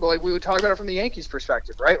really young, but like we would talk about it from the Yankees'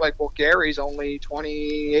 perspective, right? Like, well, Gary's only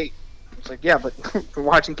 28. It's like, yeah, but we're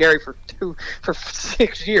watching Gary for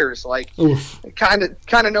 6 years. Like, kind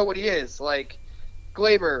of know what he is. Like,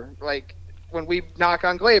 Glaber, like, when we knock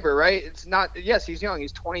on Glaber, right? It's not, yes, he's young.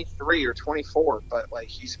 He's 23 or 24, but, like,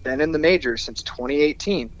 he's been in the majors since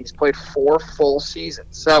 2018. He's played 4 full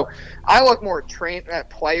seasons. So I look more at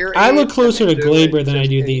player. I look closer to Glaber than I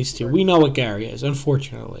do these two. We know what Gary is,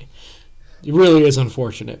 unfortunately. It really is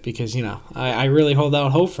unfortunate because, I really hold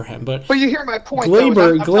out hope for him. But you hear my point,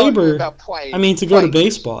 Glaber, I mean, to go to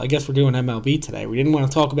baseball, I guess we're doing MLB today. We didn't want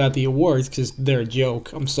to talk about the awards because they're a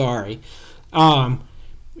joke. I'm sorry.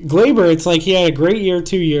 Glaber, it's like he had a great year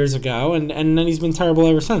 2 years ago, and then he's been terrible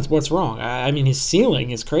ever since. What's wrong? I mean, his ceiling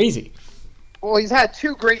is crazy. Well, he's had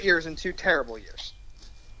 2 great years and 2 terrible years.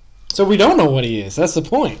 So we don't know what he is. That's the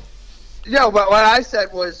point. No, but what I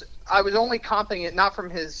said was I was only comping it not from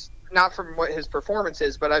what his performance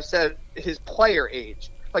is, but I've said his player age.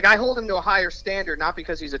 Like, I hold him to a higher standard, not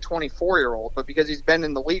because he's a 24-year-old, but because he's been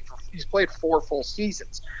in the league. He's played 4 full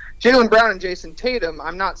seasons. Jaylen Brown and Jason Tatum,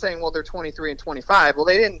 I'm not saying, well, they're 23 and 25. Well,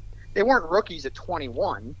 they weren't rookies at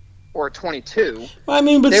 21 or 22. Well, I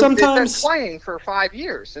mean, but sometimes they've been playing for 5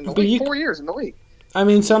 years in the league, 4 years in the league. I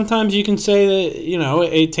mean, sometimes you can say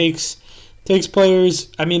that, it takes players.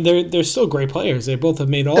 I mean, they're still great players. They both have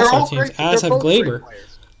made All-Star teams, as have Glaber.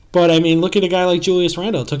 But, I mean, look at a guy like Julius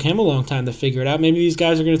Randle. It took him a long time to figure it out. Maybe these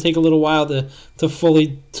guys are going to take a little while to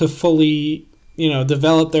fully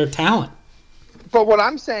develop their talent. But what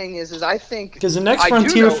I'm saying is I think... Because the next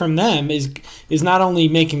frontier from them is not only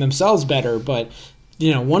making themselves better, but,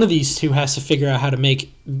 one of these two has to figure out how to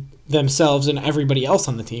make themselves and everybody else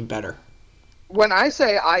on the team better. When I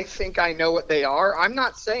say I think I know what they are, I'm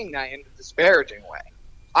not saying that in a disparaging way.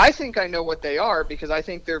 I think I know what they are because I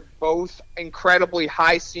think they're both incredibly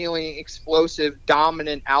high-ceiling, explosive,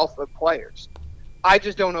 dominant alpha players. I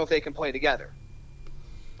just don't know if they can play together.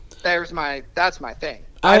 That's my thing.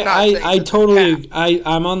 I'm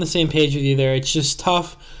on the same page with you there. It's just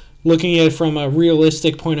tough looking at it from a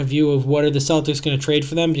realistic point of view of what are the Celtics going to trade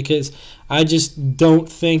for them because I just don't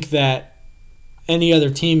think that any other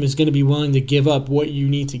team is going to be willing to give up what you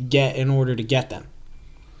need to get in order to get them.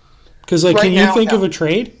 Because, like, can you think of a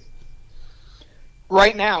trade?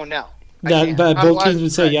 Right now, no. That both teams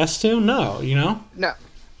would say yes to? No, you know? No.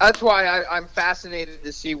 That's why I'm fascinated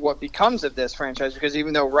to see what becomes of this franchise, because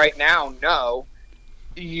even though right now, no,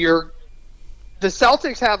 the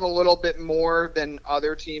Celtics have a little bit more than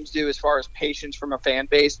other teams do as far as patience from a fan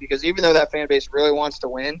base, because even though that fan base really wants to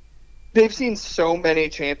win, they've seen so many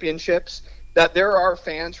championships that there are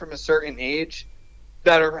fans from a certain age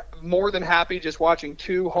that are more than happy just watching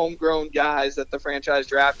two homegrown guys that the franchise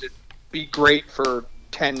drafted be great for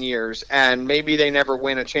 10 years, and maybe they never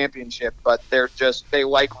win a championship, but they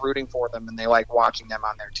like rooting for them and they like watching them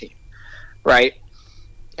on their team, right?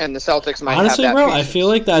 And the Celtics might honestly, have that bro, patience. I feel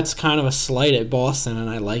like that's kind of a slight at Boston, and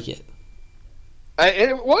I like it.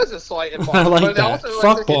 It was a slight at Boston. I like but that. Also,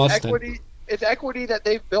 Fuck Boston. It's equity that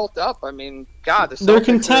they've built up. I mean, God, the Celtics they're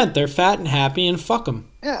content. They're fat and happy, and fuck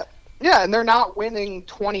them. Yeah, and they're not winning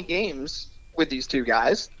 20 games with these two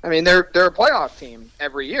guys. I mean, they're a playoff team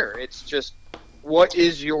every year. It's just, what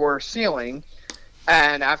is your ceiling?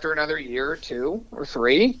 And after another year or 2 or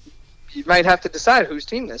 3, you might have to decide whose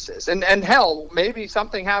team this is. And hell, maybe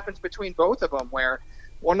something happens between both of them where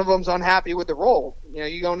one of them's unhappy with the role. You know,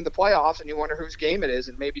 you go into the playoffs and you wonder whose game it is,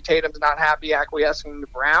 and maybe Tatum's not happy acquiescing to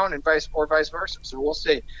Brown, and vice versa. So we'll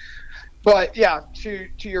see. But yeah, to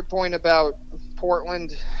your point about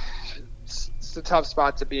Portland, it's a tough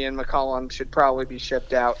spot to be in. McCollum should probably be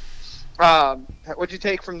shipped out. What'd you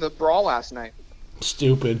take from the brawl last night?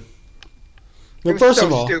 Stupid. Well, first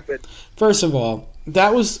of all,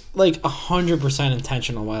 that was like 100%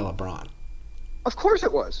 intentional by LeBron. Of course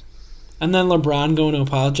it was. And then LeBron going to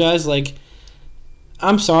apologize. Like,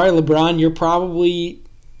 I'm sorry, LeBron, you're probably,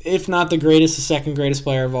 if not the greatest, the second greatest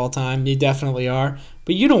player of all time. You definitely are.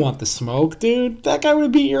 But you don't want the smoke, dude. That guy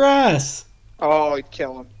would beat your ass. Oh, he'd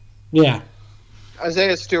kill him. Yeah.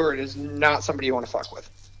 Isaiah Stewart is not somebody you want to fuck with.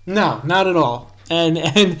 No, not at all. And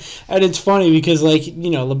it's funny because, like,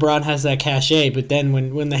 you know, LeBron has that cachet, but then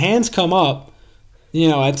when the hands come up, you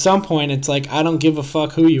know, at some point it's like, I don't give a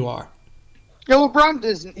fuck who you are. Yeah,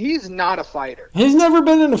 LeBron he's not a fighter. He's never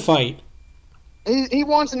been in a fight. He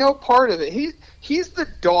wants no part of it. He's the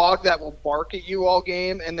dog that will bark at you all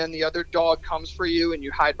game, and then the other dog comes for you, and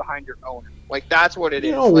you hide behind your owner. Like, that's what it is.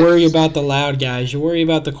 You don't worry about the loud guys. You worry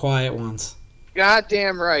about the quiet ones.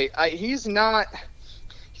 Goddamn right. He's not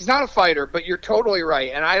a fighter, but you're totally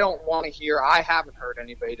right. And I don't want to hear. I haven't heard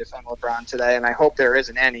anybody defend LeBron today, and I hope there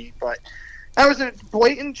isn't any. But that was a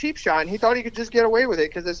blatant cheap shot, and he thought he could just get away with it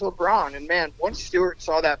because it's LeBron. And man, once Stewart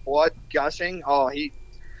saw that blood gushing,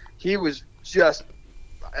 he was just.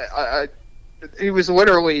 He was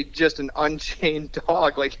literally just an unchained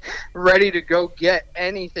dog, like ready to go get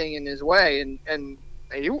anything in his way, and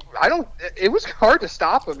it was hard to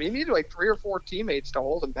stop him. He needed like 3 or 4 teammates to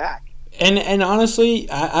hold him back. And honestly,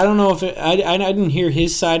 I don't know if I didn't hear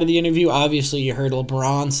his side of the interview. Obviously, you heard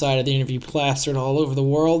LeBron's side of the interview plastered all over the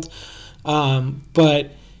world.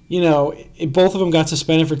 But you know, both of them got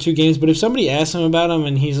suspended for 2 games. But if somebody asks him about him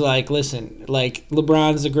and he's like, listen, like,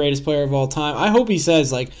 LeBron's the greatest player of all time, I hope he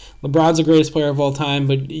says, like, LeBron's the greatest player of all time,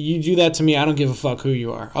 but you do that to me, I don't give a fuck who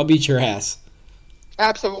you are. I'll beat your ass.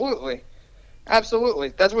 Absolutely. That's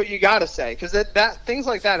what you got to say, because that things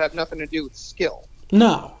like that have nothing to do with skill.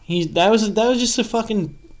 No. That was just a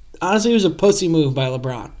fucking... Honestly, it was a pussy move by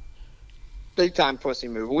LeBron. Big time pussy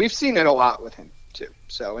move. We've seen it a lot with him, too.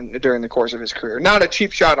 So during the course of his career. Not a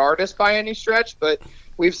cheap shot artist by any stretch, but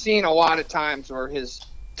we've seen a lot of times where his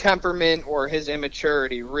temperament or his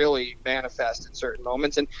immaturity really manifests in certain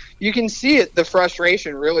moments. And you can see it, the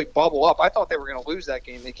frustration really bubble up. I thought they were going to lose that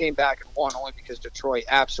game. They came back and won only because Detroit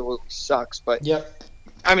absolutely sucks. But, yep.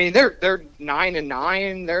 I mean, they're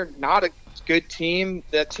 9-9. They're not a good team.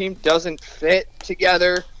 That team doesn't fit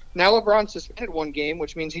together. Now LeBron suspended 1 game,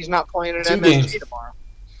 which means he's not playing at MSG tomorrow.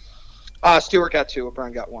 Stewart got 2.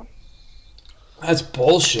 LeBron got 1. That's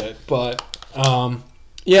bullshit, but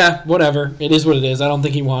yeah, whatever. It is what it is. I don't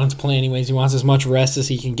think he wanted to play anyways. He wants as much rest as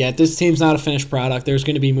he can get. This team's not a finished product. There's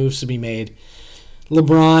going to be moves to be made.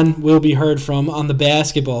 LeBron will be heard from on the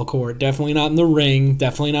basketball court. Definitely not in the ring.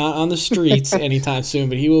 Definitely not on the streets anytime soon,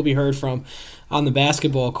 but he will be heard from on the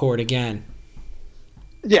basketball court again.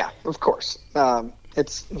 Yeah, of course.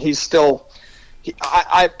 He's still...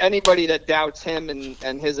 anybody that doubts him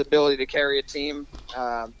and his ability to carry a team,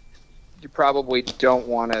 you probably don't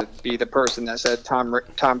want to be the person that said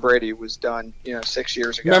Tom Brady was done, 6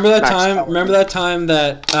 years ago. Remember that time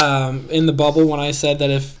that in the bubble when I said that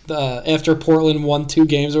if after Portland won 2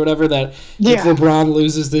 games or whatever, that if LeBron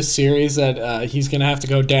loses this series, that he's gonna have to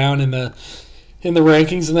go down in the in the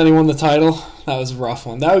rankings, and then he won the title. That was a rough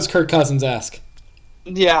one. That was Kirk Cousins-esque.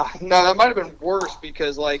 Yeah, no, that might have been worse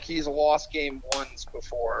because he's lost game ones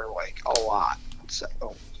before a lot. So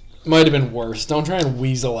might have been worse. Don't try and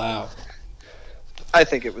weasel out. I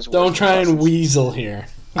think it was worse. Don't try and weasel here.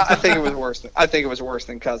 I think it was worse. I think it was worse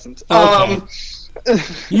than Cousins. Okay.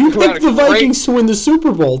 You picked the Vikings to win the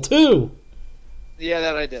Super Bowl too. Yeah,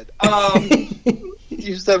 that I did.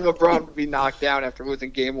 You said LeBron would be knocked down after losing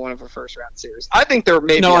game one of a first-round series. I think there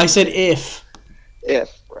may be... No, I said if.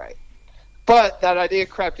 If, right. But that idea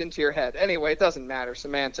crept into your head. Anyway, it doesn't matter.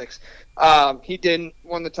 Semantics. He didn't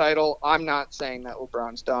win the title. I'm not saying that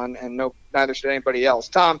LeBron's done, and neither should anybody else.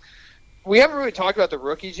 Tom, we haven't really talked about the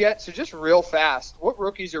rookies yet, so just real fast, what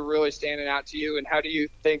rookies are really standing out to you, and how do you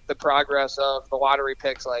think the progress of the lottery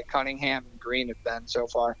picks like Cunningham and Green have been so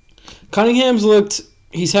far? Cunningham's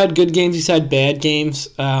he's had good games, he's had bad games.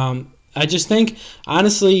 I just think,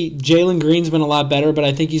 honestly, Jalen Green's been a lot better, but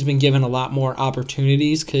I think he's been given a lot more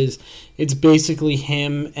opportunities because it's basically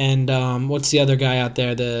him and what's the other guy out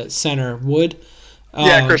there, the center, Wood?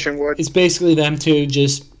 Christian Wood. It's basically them two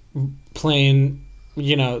just playing,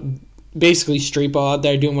 basically street ball out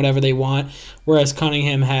there, doing whatever they want, whereas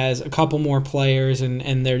Cunningham has a couple more players,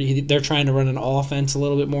 and they're trying to run an offense a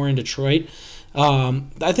little bit more in Detroit.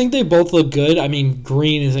 I think they both look good. I mean,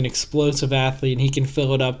 Green is an explosive athlete, and he can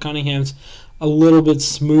fill it up. Cunningham's a little bit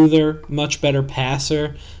smoother, much better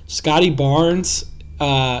passer. Scotty Barnes,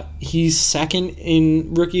 he's second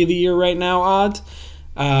in Rookie of the Year right now, odds.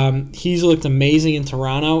 He's looked amazing in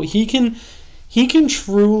Toronto. He can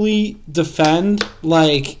truly defend,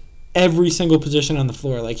 every single position on the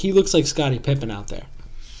floor. He looks like Scottie Pippen out there.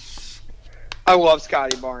 I love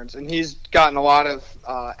Scotty Barnes, and he's gotten a lot of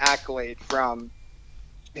accolade from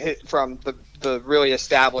the really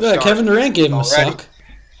established. Yeah, Kevin Durant gave him a suck.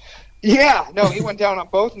 Yeah, no, he went down on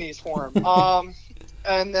both knees for him.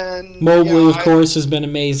 And then Mobley, of course, has been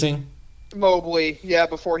amazing. Mobley, yeah,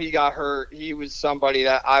 before he got hurt, he was somebody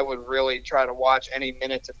that I would really try to watch any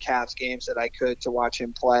minutes of Cavs games that I could to watch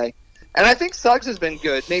him play. And I think Suggs has been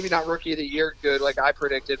good. Maybe not Rookie of the Year good like I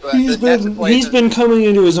predicted, but he's been coming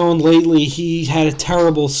into his own lately. He had a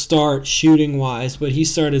terrible start shooting-wise, but he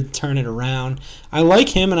started to turn it around. I like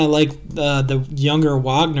him, and I like the younger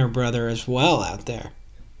Wagner brother as well out there.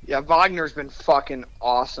 Yeah, Wagner's been fucking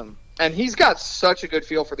awesome. And he's got such a good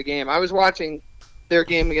feel for the game. I was watching their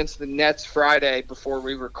game against the Nets Friday before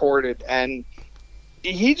we recorded, and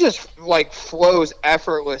he just, flows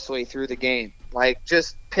effortlessly through the game.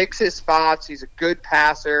 Just picks his spots. He's a good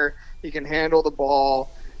passer. He can handle the ball.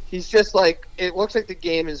 He's just it looks like the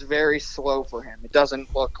game is very slow for him. It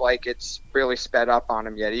doesn't look like it's really sped up on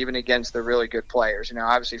him yet, even against the really good players.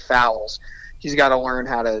 Obviously fouls. He's got to learn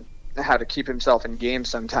how to keep himself in games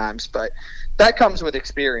sometimes, but that comes with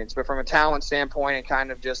experience. But from a talent standpoint and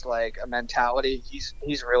kind of just a mentality,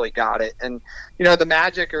 he's really got it. And, the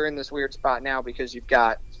Magic are in this weird spot now because you've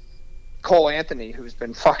got Cole Anthony, who's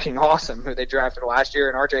been fucking awesome, who they drafted last year,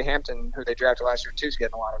 and RJ Hampton, who they drafted last year too, is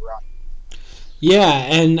getting a lot of run. Yeah,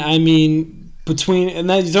 and I mean, and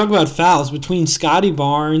then you talk about fouls, between Scotty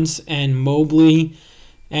Barnes and Mobley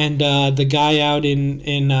and the guy out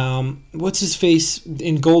in what's his face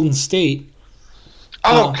in Golden State.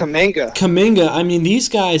 Kuminga. Kuminga. I mean, these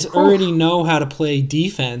guys already know how to play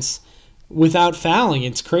defense without fouling.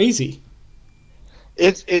 It's crazy.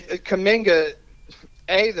 Kuminga.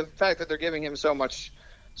 The fact that they're giving him so much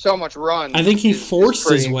run. I think he forced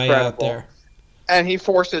his way out there. And he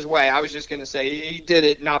forced his way. I was just going to say he did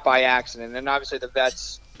it not by accident. And obviously the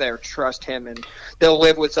vets there trust him, and they'll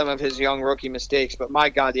live with some of his young rookie mistakes. But my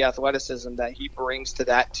God, the athleticism that he brings to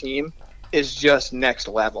that team is just next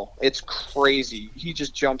level. It's crazy. He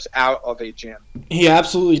just jumps out of a gym. He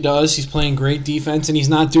absolutely does. He's playing great defense, and he's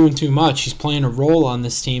not doing too much. He's playing a role on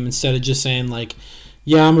this team instead of just saying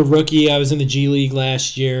yeah, I'm a rookie. I was in the G League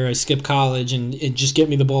last year. I skipped college, and it just get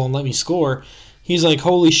me the ball and let me score. He's like,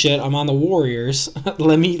 holy shit, I'm on the Warriors.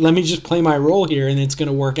 let me just play my role here, and it's going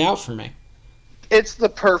to work out for me. It's the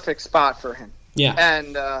perfect spot for him. Yeah.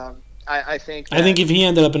 And I think if he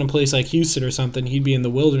ended up in a place like Houston or something, he'd be in the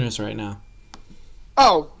wilderness right now.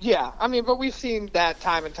 Oh, yeah. I mean, but we've seen that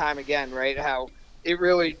time and time again, right? How it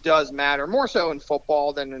really does matter, more so in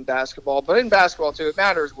football than in basketball. But in basketball, too, it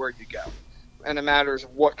matters where you go. And it matters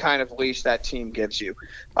what kind of leash that team gives you.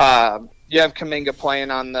 You have Kuminga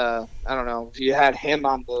playing on the, I don't know, if you had him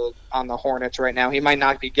on the Hornets right now, he might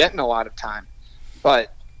not be getting a lot of time.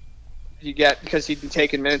 But because he'd be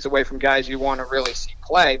taking minutes away from guys you want to really see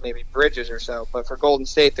play, maybe Bridges or so. But for Golden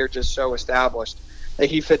State, they're just so established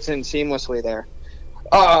that he fits in seamlessly there.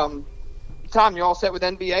 Tom, you all set with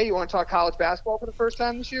NBA? You want to talk college basketball for the first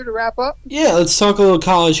time this year to wrap up? Yeah, let's talk a little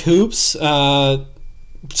college hoops.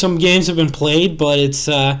 Some games have been played, but it's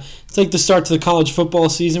like the start to the college football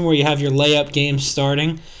season where you have your layup games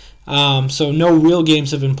starting. So no real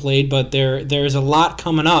games have been played, but there's a lot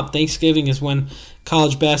coming up. Thanksgiving is when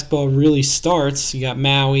college basketball really starts. You got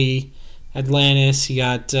Maui, Atlantis. You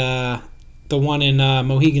got the one in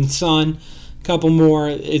Mohegan Sun. A couple more.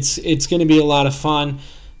 It's going to be a lot of fun.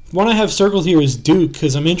 One I have circled here is Duke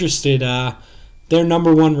because I'm interested. Their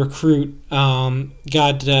number one recruit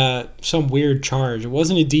got some weird charge. It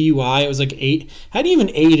wasn't a DUI. It was like 8. How do you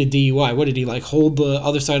even aid a DUI? What did he like hold the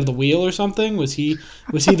other side of the wheel or something? Was he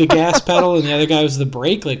the gas pedal and the other guy was the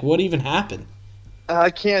brake? Like what even happened? I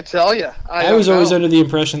can't tell you. I was always under the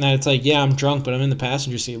impression that it's like, yeah, I'm drunk, but I'm in the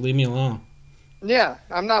passenger seat. Leave me alone. Yeah,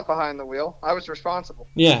 I'm not behind the wheel. I was responsible.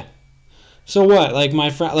 Yeah. So what? Like my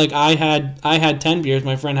friend, like I had 10 beers.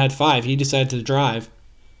 My friend had 5. He decided to drive.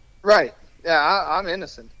 Right. Yeah, I'm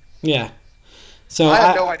innocent. Yeah. So I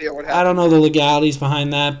have no idea what happened. I don't know the legalities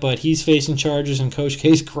behind that, but he's facing charges, and Coach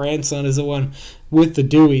K's grandson is the one with the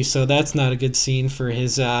Dewey. So that's not a good scene for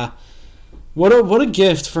his. What a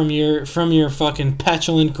gift from your fucking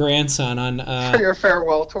petulant grandson on for your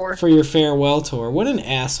farewell tour. For your farewell tour. What an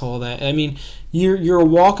asshole that. I mean, you're a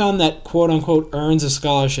walk-on that quote unquote earns a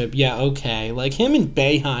scholarship. Yeah, okay. Like him and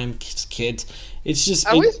Boeheim's kids. It's just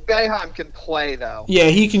at least Boeheim can play though. Yeah,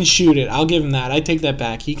 he can shoot it. I'll give him that. I take that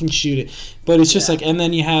back. He can shoot it. But it's just like, and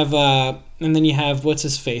then you have what's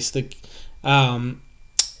his face, the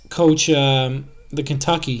coach, the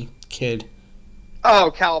Kentucky kid.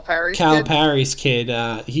 Oh, Calipari's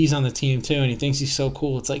kid. He's on the team too, and he thinks he's so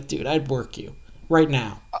cool. It's like, dude, I'd work you right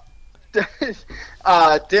now.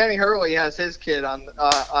 Danny Hurley has his kid on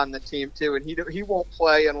the team too, and he won't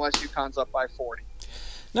play unless UConn's up by 40.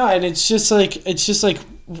 No, and it's just like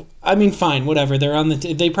I mean, fine, whatever. They're on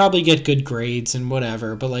they probably get good grades and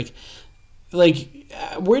whatever, but like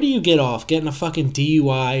where do you get off getting a fucking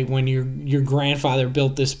DUI when your grandfather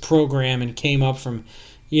built this program and came up from,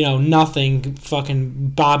 nothing,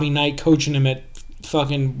 fucking Bobby Knight coaching him at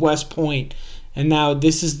fucking West Point, and now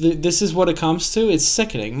this is what it comes to? It's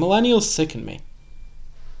sickening. Millennials sicken me.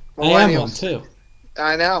 I am one too.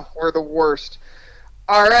 I know. We're the worst.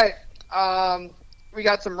 All right. We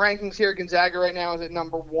got some rankings here. Gonzaga right now is at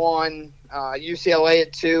number 1. UCLA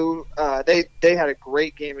at 2. They had a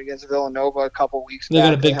great game against Villanova a couple weeks back. They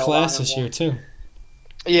got a big class this year too.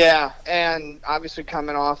 Yeah, and obviously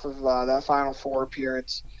coming off of that Final Four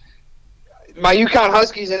appearance. My UConn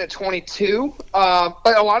Huskies in at 22.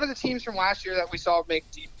 But a lot of the teams from last year that we saw make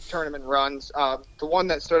deep tournament runs, the one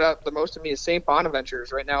that stood out the most to me is St. Bonaventure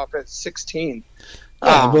is right now up at 16.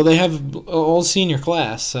 Yeah, well, they have all senior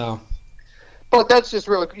class, so. But that's just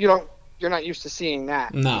really you're not used to seeing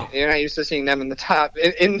that. No, you're not used to seeing them in the top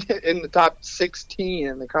in the top 16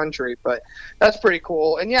 in the country. But that's pretty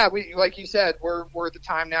cool. And yeah, we like you said, we're at the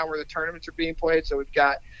time now where the tournaments are being played. So we've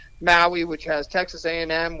got Maui, which has Texas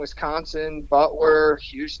A&M, Wisconsin, Butler,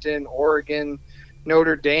 Houston, Oregon,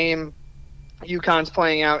 Notre Dame. UConn's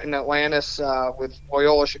playing out in Atlantis with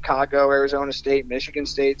Loyola Chicago, Arizona State, Michigan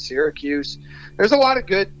State, Syracuse. There's a lot of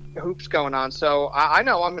good hoops going on. So I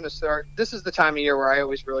know I'm going to start. This is the time of year where I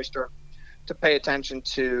always really start to pay attention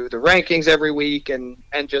to the rankings every week and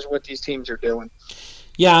just what these teams are doing.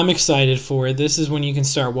 Yeah, I'm excited for it. This is when you can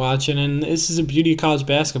start watching, and this is the beauty of college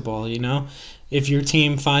basketball, If your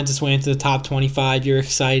team finds its way into the top 25, you're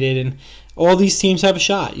excited, and all these teams have a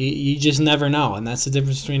shot. You just never know, and that's the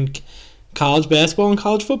difference between college basketball and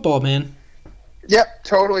college football, man. Yep,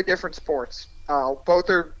 totally different sports. Both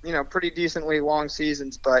are, pretty decently long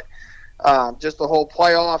seasons, but just the whole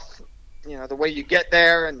playoff, the way you get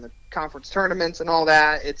there and the conference tournaments and all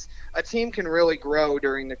that, it's a team can really grow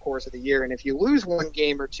during the course of the year. And if you lose one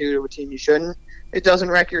game or two to a team you shouldn't, it doesn't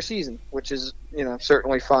wreck your season, which is,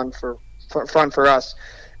 certainly fun for us.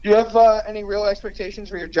 Do you have any real expectations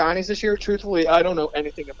for your Johnnies this year? Truthfully, I don't know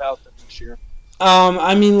anything about them this year.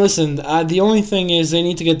 I mean, listen, the only thing is they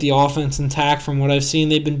need to get the offense intact. From what I've seen,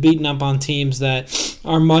 they've been beating up on teams that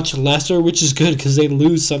are much lesser, which is good because they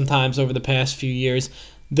lose sometimes over the past few years.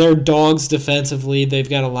 They're dogs defensively. They've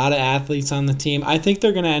got a lot of athletes on the team. I think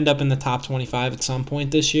they're going to end up in the top 25 at some point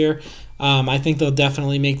this year. I think they'll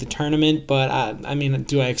definitely make the tournament, but I mean,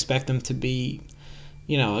 do I expect them to be,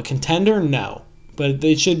 a contender? No, but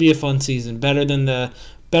it should be a fun season, better than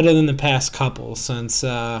the past couple since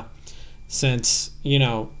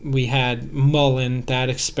we had Mullen, that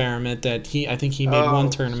experiment that I think he made one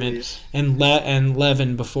tournament, geez. and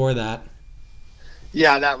Levin before that.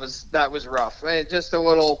 Yeah, that was rough. Just a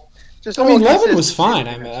little. Levin was fine.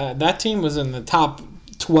 I mean, that team was in the top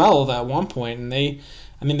 12 at one point, and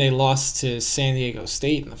they lost to San Diego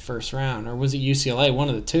State in the first round, or was it UCLA? One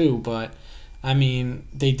of the two, but I mean,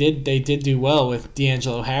 they did do well with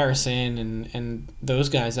D'Angelo Harrison and those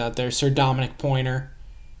guys out there. Sir Dominic Pointer.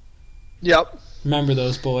 Yep. Remember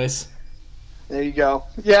those boys. There you go.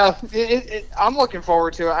 Yeah, I'm looking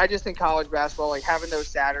forward to it. I just think college basketball, like having those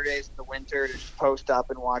Saturdays in the winter to just post up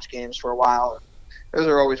and watch games for a while, those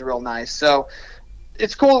are always real nice. So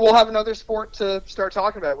it's cool. We'll have another sport to start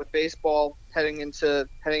talking about with baseball heading into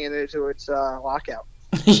its lockout.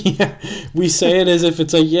 Yeah, we say it as if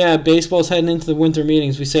it's like, yeah, baseball's heading into the winter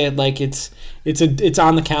meetings. We say it like it's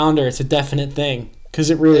on the calendar. It's a definite thing because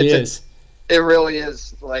it really is. It really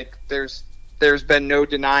is. Like there's been no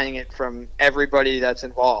denying it from everybody that's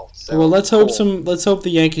involved. So well, let's hope the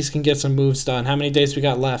Yankees can get some moves done. How many days we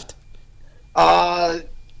got left?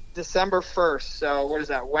 December 1st. So what is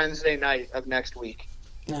that? Wednesday night of next week.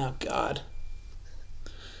 Oh God.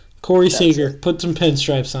 Corey Seager, put some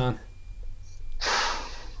pinstripes on.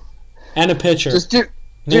 And a pitcher. Just do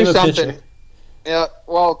something. Pitcher. Yeah.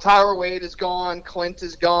 Well, Tyler Wade is gone. Clint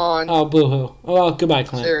is gone. Oh, boo-hoo. Oh, well, goodbye,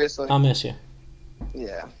 Clint. Seriously. I'll miss you.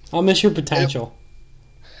 Yeah. I'll miss your potential.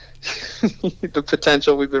 The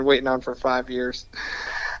potential we've been waiting on for 5 years.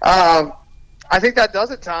 I think that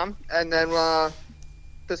does it, Tom. And then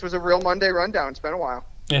this was a real Monday rundown. It's been a while.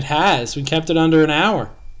 It has. We kept it under an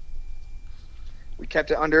hour.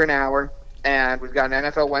 And we've got an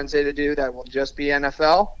NFL Wednesday to do that will just be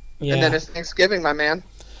NFL. Yeah. And then it's Thanksgiving, my man.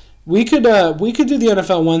 We could do the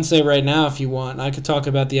NFL Wednesday right now if you want. I could talk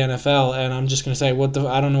about the NFL, and I'm just going to say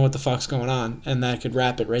I don't know what the fuck's going on, and that could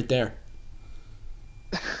wrap it right there.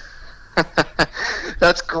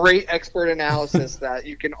 That's great expert analysis that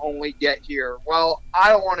you can only get here. Well, I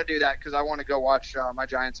don't want to do that because I want to go watch my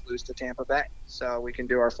Giants lose to Tampa Bay. So we can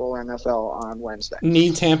do our full NFL on Wednesday.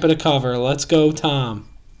 Need Tampa to cover. Let's go, Tom.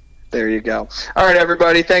 There you go. All right,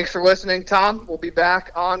 everybody. Thanks for listening. Tom, we'll be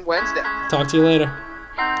back on Wednesday. Talk to you later.